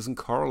targets isn't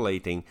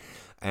correlating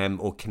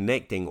or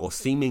connecting or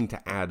seeming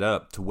to add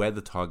up to where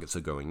the targets are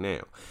going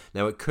now.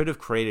 Now, it could have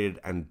created,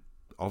 and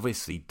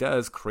obviously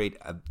does create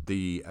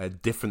a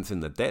difference in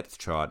the depth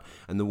chart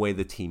and the way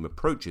the team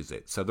approaches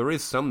it. So there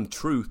is some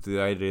truth to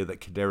the idea that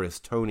Kadarius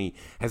Toney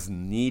has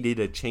needed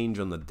a change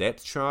on the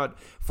depth chart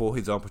for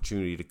his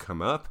opportunity to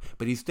come up,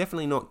 but he's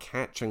definitely not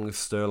catching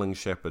Sterling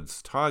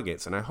Shepard's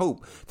targets. And I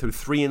hope through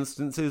 3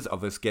 instances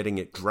of us getting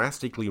it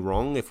drastically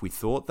wrong, if we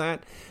thought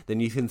that, then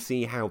you can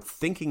see how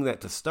thinking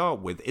that to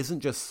start with isn't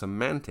just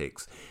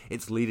semantics.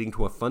 It's leading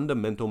to a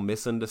fundamental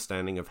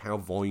misunderstanding of how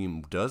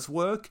volume does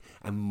work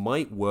and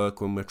might work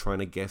when we're trying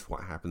to guess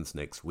what happens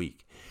next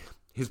week.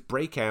 His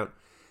breakout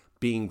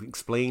being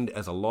explained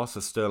as a loss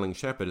of Sterling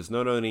Shepard is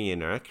not only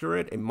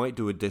inaccurate, it might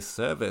do a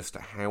disservice to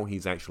how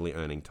he's actually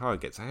earning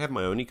targets. I have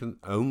my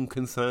own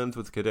concerns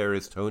with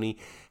Kadarius Toney,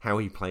 how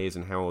he plays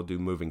and how I'll do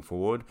moving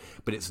forward,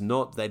 but it's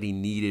not that he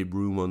needed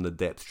room on the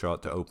depth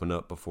chart to open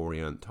up before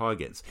he earned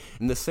targets.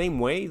 In the same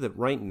way that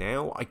right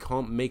now I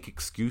can't make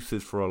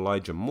excuses for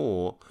Elijah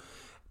Moore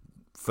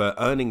for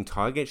earning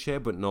target share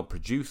but not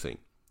producing.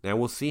 Now,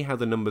 we'll see how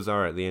the numbers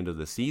are at the end of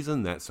the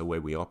season. That's the way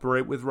we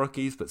operate with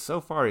rookies, but so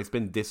far it's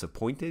been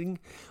disappointing,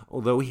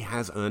 although he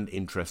has earned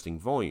interesting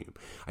volume.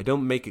 I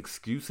don't make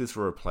excuses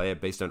for a player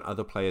based on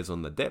other players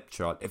on the depth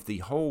chart if the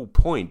whole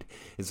point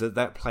is that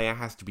that player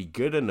has to be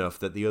good enough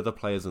that the other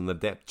players on the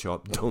depth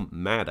chart don't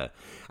matter.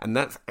 And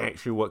that's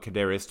actually what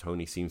Kadarius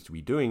Toney seems to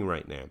be doing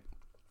right now.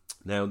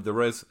 Now,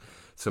 there is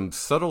some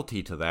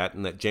subtlety to that,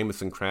 and that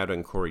Jamison Crowder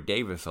and Corey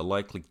Davis are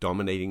likely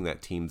dominating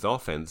that team's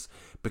offense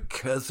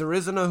because there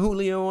isn't a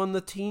Julio on the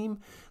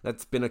team.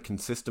 That's been a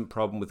consistent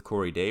problem with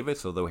Corey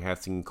Davis, although we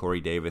have seen Corey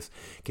Davis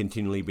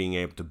continually being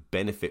able to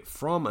benefit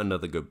from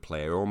another good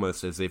player,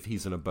 almost as if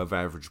he's an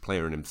above-average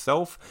player in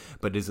himself,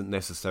 but isn't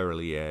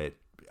necessarily a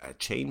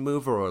chain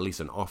mover, or at least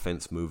an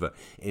offense mover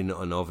in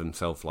and of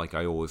himself, like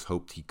I always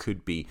hoped he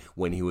could be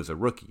when he was a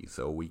rookie.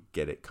 So we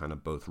get it kind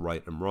of both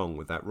right and wrong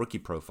with that rookie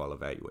profile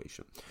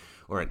evaluation.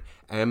 All right,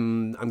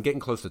 I'm getting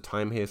close to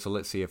time here, so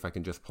let's see if I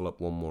can just pull up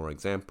one more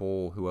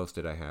example. Who else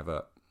did I have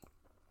up?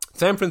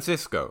 San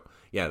Francisco.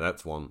 Yeah,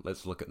 that's one.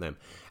 Let's look at them.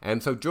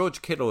 And so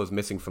George Kittle is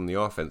missing from the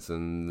offense,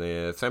 and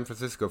the San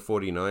Francisco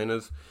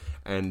 49ers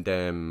and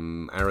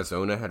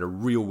Arizona had a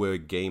real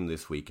weird game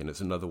this week, and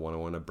it's another one I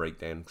want to break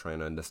down, trying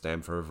to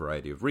understand for a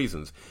variety of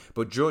reasons.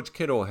 But George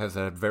Kittle has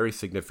had very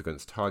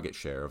significant target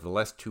share. Over the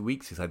last 2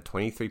 weeks, he's had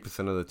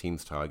 23% of the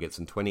team's targets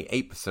and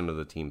 28% of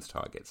the team's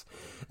targets.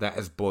 That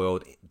has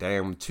boiled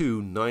down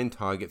to 9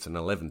 targets and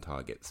 11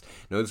 targets.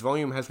 Now, his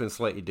volume has been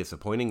slightly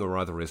disappointing, or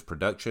rather his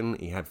production.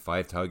 He had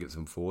 5 targets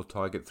and 4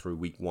 targets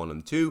through week 1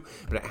 and 2,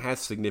 but it has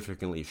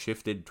significantly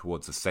shifted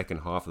towards the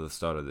second half of the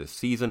start of this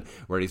season,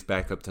 where he's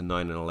back up to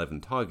 9 and 11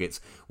 targets,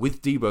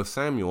 with Deebo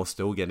Samuel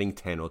still getting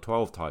 10 or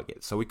 12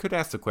 targets. So we could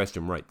ask the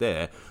question right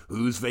there,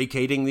 who's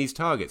vacating these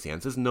targets? The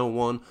answer is no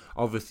one,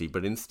 obviously,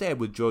 but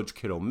instead, with George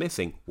Kittle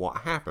missing,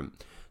 what happened?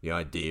 The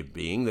idea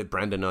being that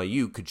Brandon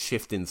Ayuk could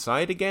shift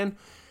inside again,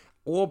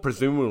 or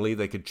presumably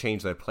they could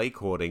change their play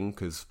calling,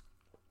 because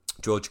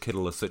George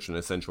Kittle is such an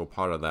essential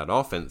part of that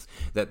offense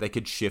that they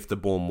could shift the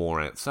ball more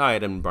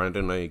outside, and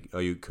Brandon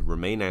Ayuk could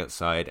remain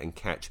outside and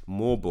catch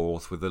more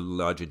balls with a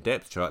larger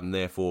depth chart and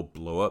therefore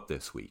blow up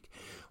this week.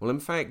 Well, in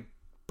fact,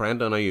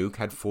 Brandon Ayuk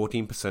had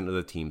 14% of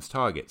the team's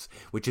targets,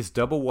 which is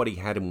double what he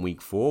had in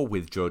week 4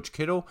 with George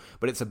Kittle,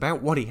 but it's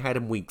about what he had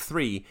in week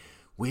 3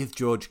 with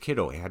George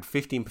Kittle. He had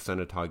 15%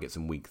 of targets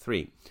in week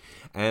 3.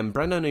 And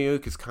Brandon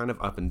Ayuk is kind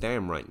of up and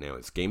down right now.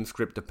 It's game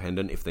script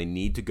dependent. If they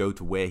need to go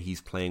to where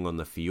he's playing on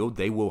the field,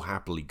 they will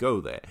happily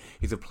go there.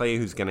 He's a player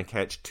who's going to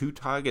catch 2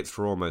 targets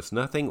for almost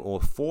nothing or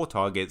 4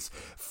 targets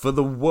for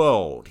the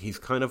world. He's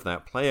kind of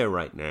that player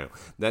right now.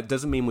 That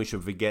doesn't mean we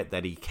should forget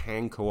that he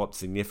can co-op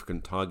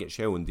significant target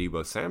share when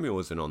Deebo Samuel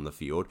isn't on the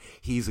field.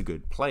 He's a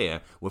good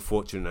player. We're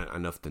fortunate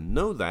enough to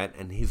know that,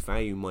 and his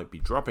value might be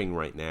dropping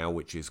right now,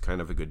 which is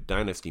kind of a good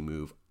dynasty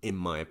move, in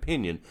my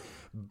opinion.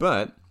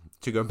 But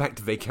to go back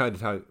to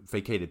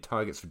vacated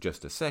targets for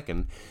just a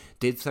second,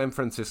 did San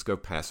Francisco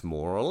pass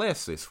more or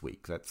less this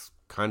week? That's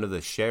kind of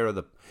the share of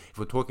the... If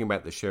we're talking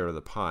about the share of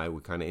the pie,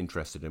 we're kind of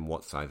interested in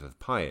what size of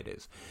pie it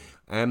is.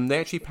 They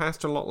actually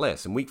passed a lot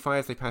less. In week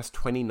 5, they passed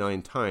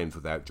 29 times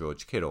without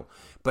George Kittle.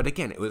 But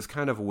again, it was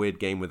kind of a weird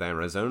game with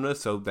Arizona,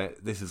 so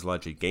that this is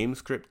largely game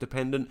script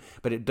dependent,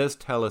 but it does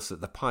tell us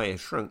that the pie has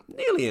shrunk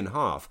nearly in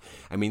half.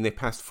 I mean, they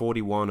passed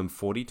 41 and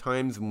 40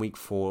 times in week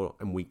 4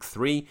 and week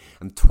 3,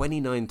 and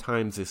 29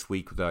 times this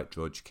week without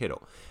George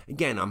Kittle.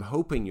 Again, I'm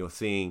hoping you're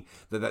seeing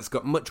that that's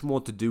got much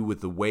more to do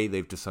with the way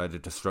they've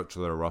decided to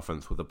structure their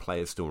offense with the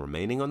players still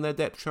remaining on their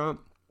depth chart.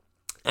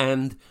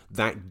 And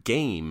that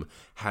game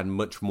had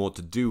much more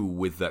to do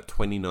with that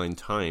 29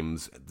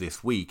 times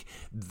this week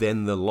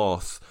than the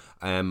loss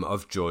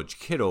of George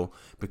Kittle,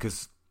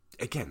 because,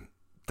 again,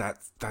 that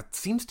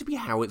seems to be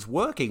how it's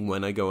working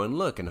when I go and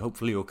look, and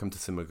hopefully you'll come to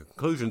similar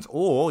conclusions,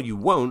 or you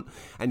won't,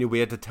 and you'll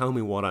be able to tell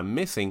me what I'm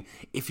missing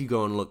if you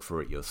go and look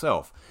for it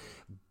yourself.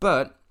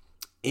 But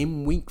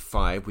in week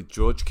 5, with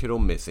George Kittle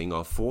missing,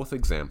 our 4th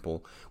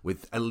example,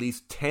 with at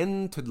least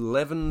 10 to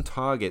 11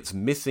 targets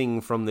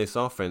missing from this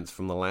offense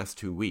from the last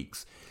 2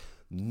 weeks,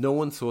 no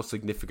one saw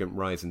significant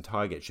rise in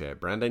target share.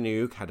 Brandon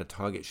Ayuk had a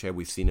target share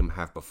we've seen him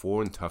have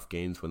before in tough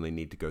games when they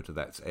need to go to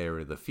that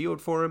area of the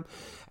field for him.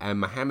 And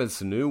Mohamed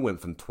Sanu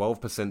went from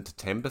 12% to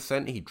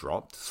 10%. He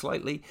dropped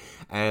slightly.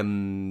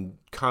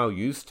 Kyle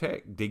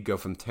Juszczyk did go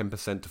from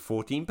 10% to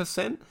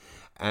 14%.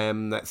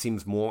 That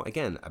seems more,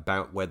 again,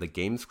 about where the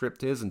game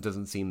script is, and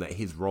doesn't seem that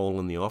his role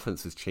in the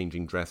offense is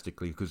changing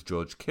drastically because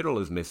George Kittle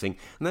is missing.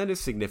 And that is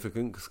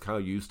significant because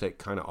Kyle Juszczyk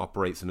kind of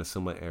operates in a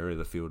similar area of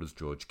the field as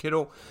George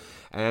Kittle.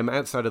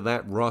 Outside of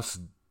that, Ross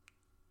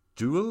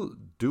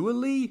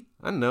Dooley?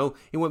 I don't know.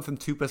 He went from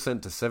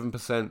 2% to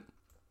 7%.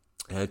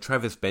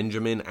 Travis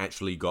Benjamin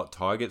actually got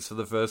targets for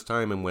the first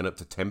time and went up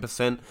to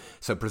 10%.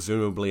 So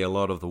presumably a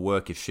lot of the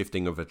work is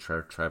shifting over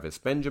Travis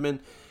Benjamin.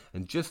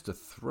 And just to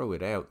throw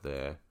it out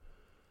there,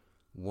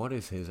 what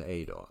is his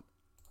ADOT?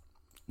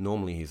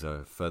 Normally he's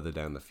a further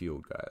down the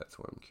field guy. That's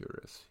why I'm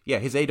curious. Yeah,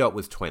 his ADOT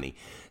was 20.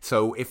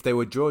 So if they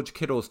were George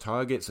Kittle's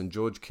targets, and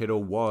George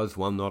Kittle was,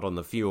 while not on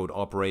the field,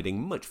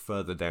 operating much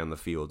further down the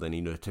field than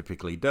he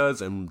typically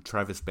does, and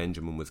Travis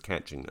Benjamin was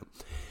catching them.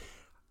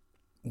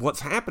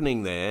 What's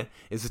happening there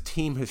is the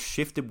team has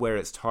shifted where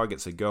its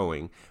targets are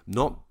going,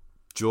 not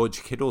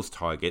George Kittle's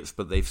targets,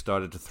 but they've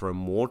started to throw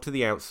more to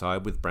the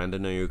outside with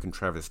Brandon Ayuk and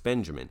Travis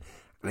Benjamin.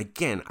 And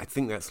again, I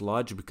think that's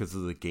largely because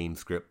of the game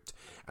script,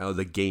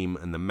 the game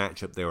and the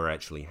matchup they were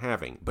actually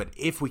having. But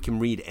if we can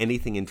read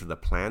anything into the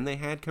plan they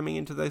had coming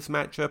into this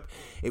matchup,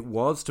 it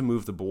was to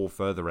move the ball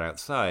further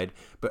outside,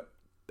 but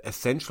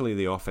essentially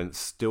the offense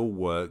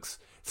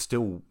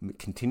still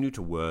continue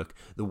to work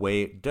the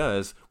way it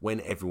does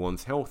when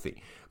everyone's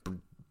healthy.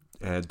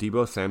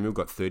 Deebo Samuel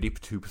got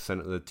 32%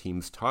 of the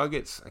team's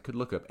targets. I could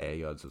look up air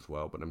yards as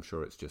well, but I'm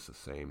sure it's just the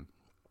same.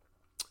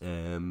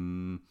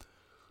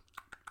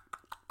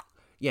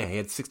 Yeah, he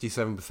had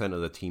 67% of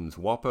the team's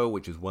WOPO,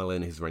 which is well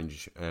in his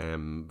range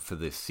for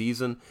this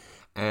season.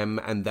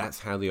 And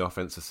that's how the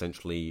offense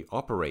essentially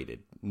operated.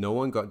 No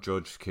one got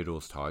George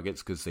Kittle's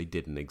targets because they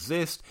didn't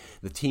exist.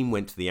 The team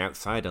went to the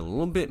outside a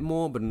little bit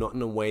more, but not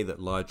in a way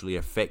that largely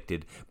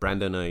affected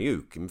Brandon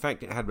Ayuk. In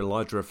fact, it had a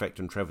larger effect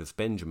on Travis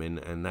Benjamin,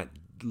 and that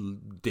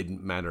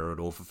didn't matter at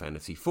all for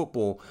fantasy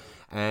football.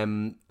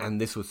 And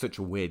this was such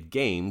a weird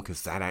game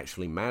because that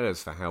actually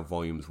matters for how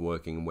volume's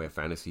working and where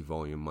fantasy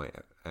volume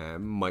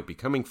might be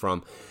coming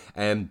from.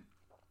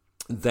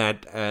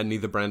 That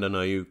neither Brandon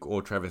Ayuk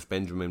or Travis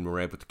Benjamin were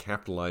able to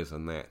capitalize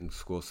on that and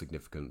score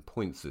significant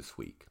points this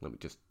week. Let me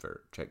just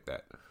check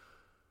that.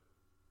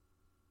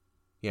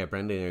 Yeah,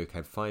 Brandon Ayuk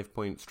had 5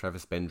 points.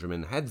 Travis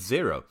Benjamin had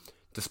 0,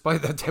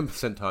 despite that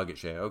 10% target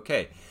share.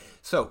 Okay,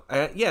 so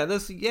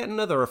there's yet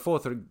a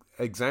fourth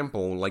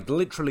example, like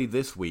literally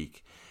this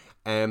week,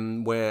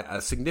 where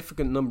a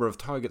significant number of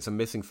targets are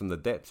missing from the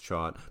depth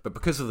chart, but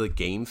because of the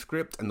game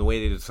script and the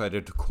way they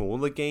decided to call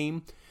the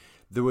game,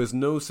 there was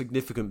no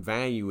significant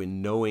value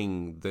in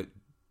knowing that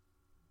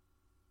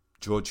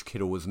George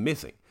Kittle was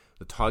missing.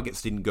 The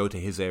targets didn't go to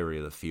his area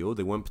of the field.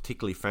 They weren't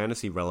particularly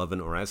fantasy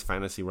relevant or as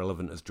fantasy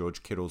relevant as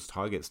George Kittle's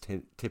targets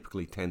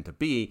typically tend to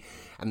be.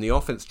 And the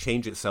offense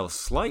changed itself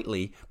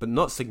slightly, but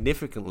not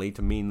significantly,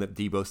 to mean that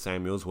Deebo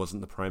Samuels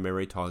wasn't the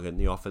primary target and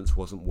the offense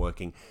wasn't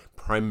working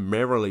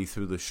primarily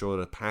through the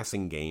shorter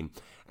passing game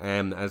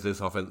as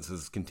this offense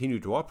has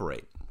continued to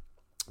operate.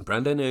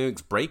 Brandon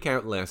Ayuk's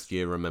breakout last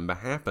year, remember,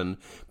 happened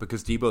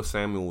because Deebo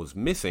Samuel was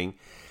missing,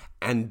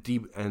 and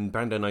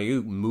Brandon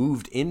Ayuk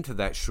moved into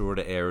that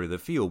shorter area of the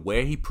field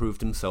where he proved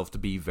himself to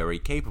be very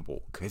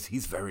capable, because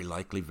he's very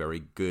likely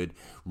very good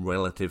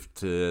relative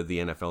to the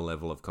NFL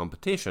level of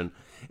competition.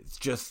 It's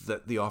just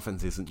that the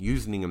offense isn't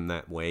using him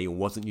that way, or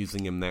wasn't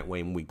using him that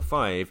way in Week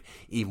 5,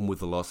 even with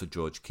the loss of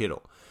George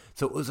Kittle.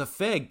 So it was a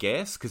fair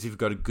guess, because you've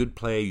got a good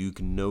player you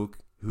can know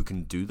who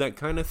can do that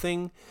kind of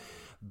thing,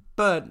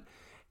 but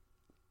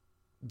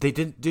they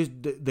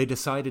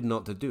decided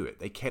not to do it.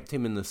 They kept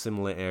him in the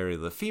similar area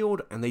of the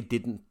field, and they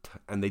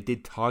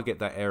did target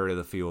that area of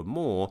the field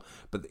more,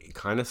 but it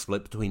kind of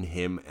split between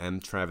him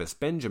and Travis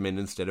Benjamin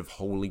instead of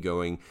wholly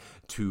going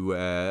to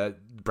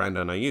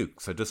Brandon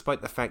Ayuk. So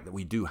despite the fact that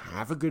we do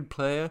have a good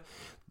player,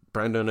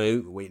 Brandon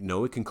Ayuk, we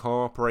know it can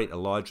cooperate a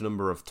large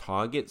number of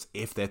targets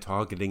if they're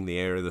targeting the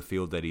area of the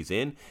field that he's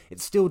in. It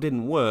still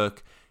didn't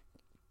work,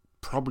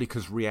 probably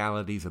because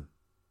reality's a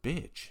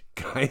bitch,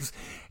 guys.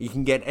 You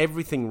can get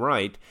everything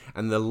right,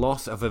 and the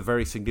loss of a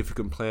very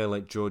significant player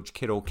like George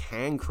Kittle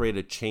can create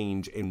a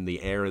change in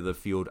the area of the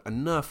field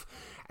enough,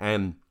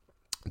 and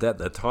that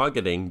the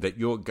targeting, that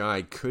your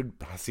guy could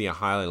see a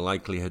higher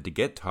likelihood to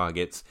get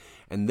targets,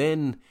 and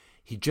then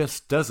he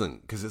just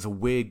doesn't, because it's a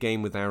weird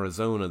game with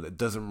Arizona that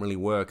doesn't really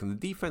work, and the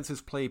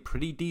defenses play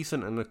pretty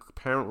decent, and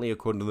apparently,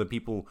 according to the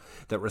people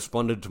that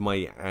responded to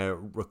my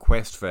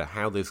request for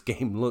how this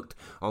game looked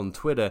on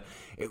Twitter,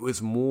 it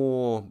was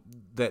more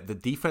that the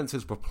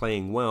defenses were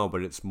playing well,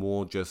 but it's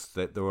more just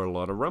that there were a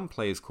lot of run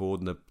plays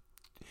called,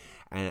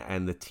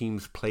 and the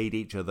teams played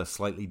each other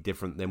slightly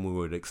different than we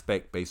would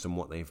expect based on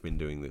what they've been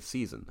doing this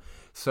season.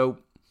 So,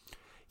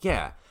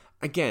 yeah,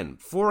 again,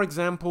 4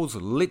 examples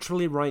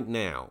literally right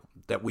now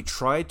that we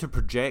tried to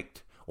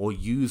project or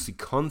use the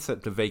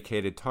concept of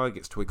vacated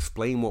targets to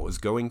explain what was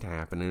going to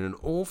happen. And in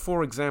all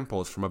 4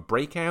 examples, from a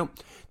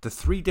breakout to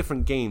 3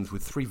 different games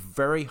with 3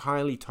 very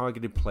highly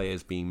targeted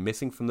players being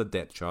missing from the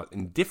depth chart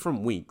in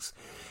different weeks,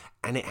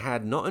 and it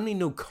had not only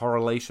no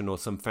correlation or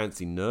some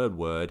fancy nerd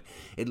word,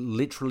 it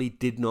literally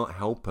did not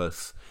help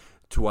us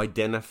to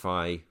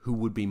identify who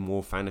would be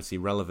more fantasy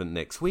relevant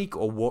next week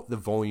or what the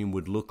volume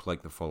would look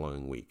like the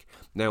following week.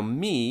 Now,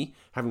 me,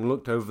 having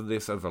looked over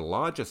this over a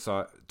larger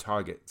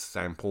target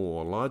sample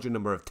or a larger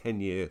number of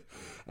 10-year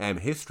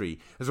history,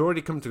 has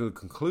already come to the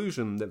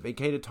conclusion that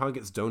vacated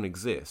targets don't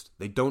exist.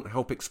 They don't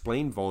help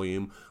explain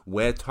volume,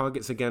 where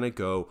targets are going to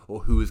go,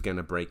 or who is going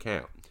to break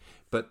out.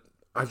 But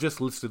I've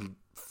just listed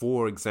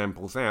 4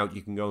 examples out.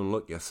 You can go and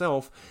look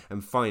yourself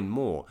and find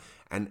more.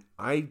 And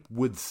I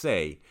would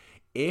say,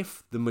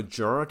 if the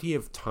majority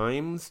of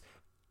times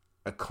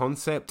a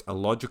concept, a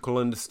logical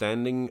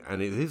understanding,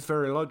 and it is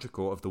very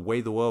logical, of the way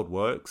the world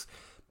works,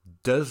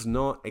 does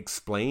not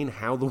explain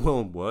how the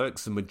world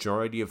works the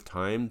majority of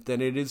time,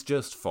 then it is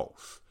just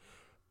false.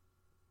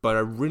 But I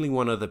really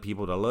want other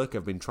people to look.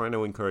 I've been trying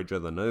to encourage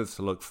other nerds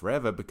to look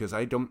forever because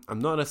I'm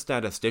not a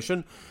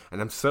statistician, and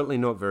I'm certainly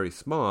not very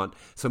smart,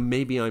 so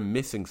maybe I'm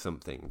missing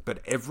something. But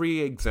every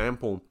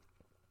example,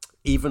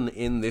 even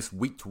in this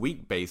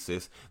week-to-week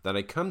basis that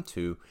I come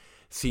to,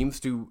 seems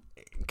to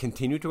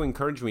continue to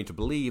encourage me to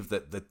believe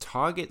that the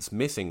targets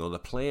missing or the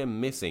player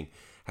missing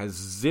has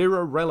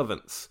 0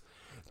 relevance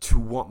to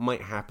what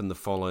might happen the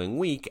following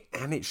week,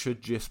 and it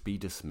should just be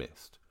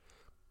dismissed.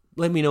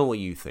 Let me know what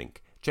you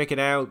think. Check it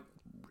out.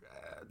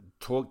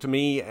 Talk to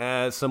me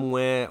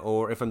somewhere,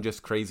 or if I'm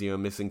just crazy or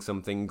missing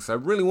something. So I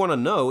really want to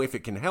know if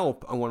it can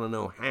help. I want to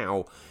know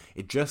how.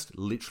 It just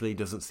literally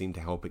doesn't seem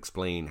to help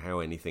explain how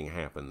anything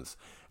happens.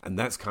 And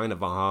that's kind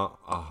of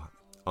a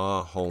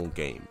our whole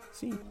game.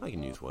 See, I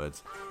can use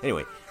words.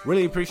 Anyway,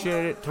 really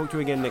appreciate it. Talk to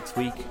you again next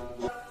week.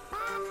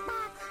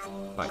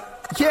 Bye.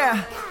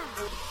 Yeah.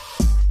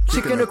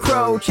 Chicken or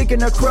crow,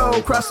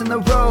 crossing the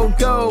road,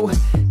 go.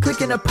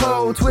 Clicking a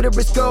pole, Twitter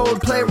is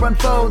gold, player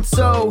unfold,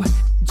 so.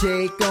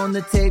 Jake on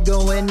the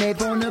table and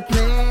Ape on the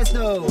plays,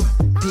 no.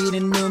 Pete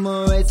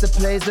enumerates the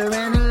plays, they're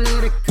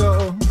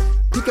analytical.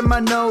 Picking my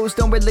nose,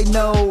 don't really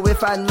know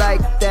if I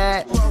like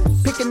that.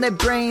 Picking their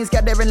brains,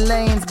 got different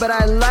lanes, but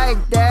I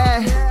like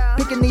that.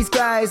 Picking these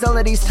guys, all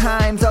of these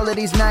times, all of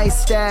these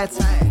nice stats.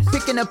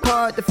 Picking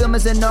apart, the film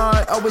is an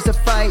art, always a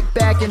fight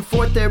back and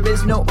forth. There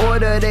is no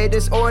order, they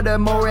disorder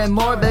more and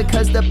more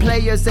because the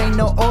players ain't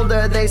no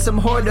older. They some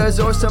hoarders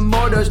or some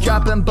mortars,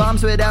 dropping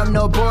bombs without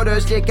no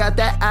borders. They got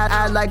that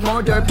I like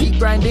mortar, peak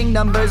grinding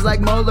numbers like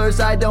molars.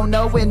 I don't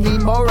know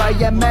anymore, I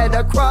am at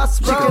a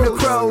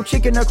crossroads.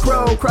 Chicken or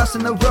crow,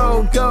 crossing the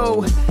road,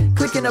 go.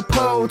 Clicking a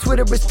pole,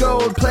 Twitter is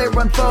gold, player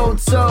unfold,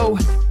 so.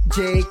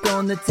 Jake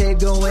on the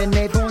table and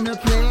Ape on the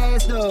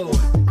plays, no.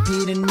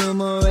 Pete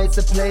enumerates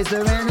the plays,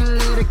 they're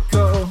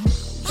analytical.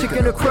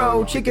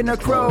 Chicken or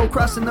crow,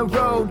 crossing the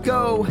road,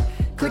 go.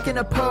 Clicking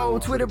a pole,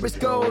 Twitter is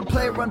gold,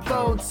 player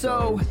unfold,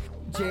 so.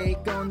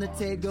 Jake on the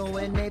table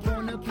and Ape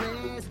on the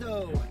plays,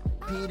 no.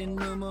 Pete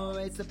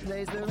enumerates the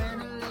plays, they're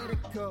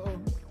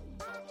analytical.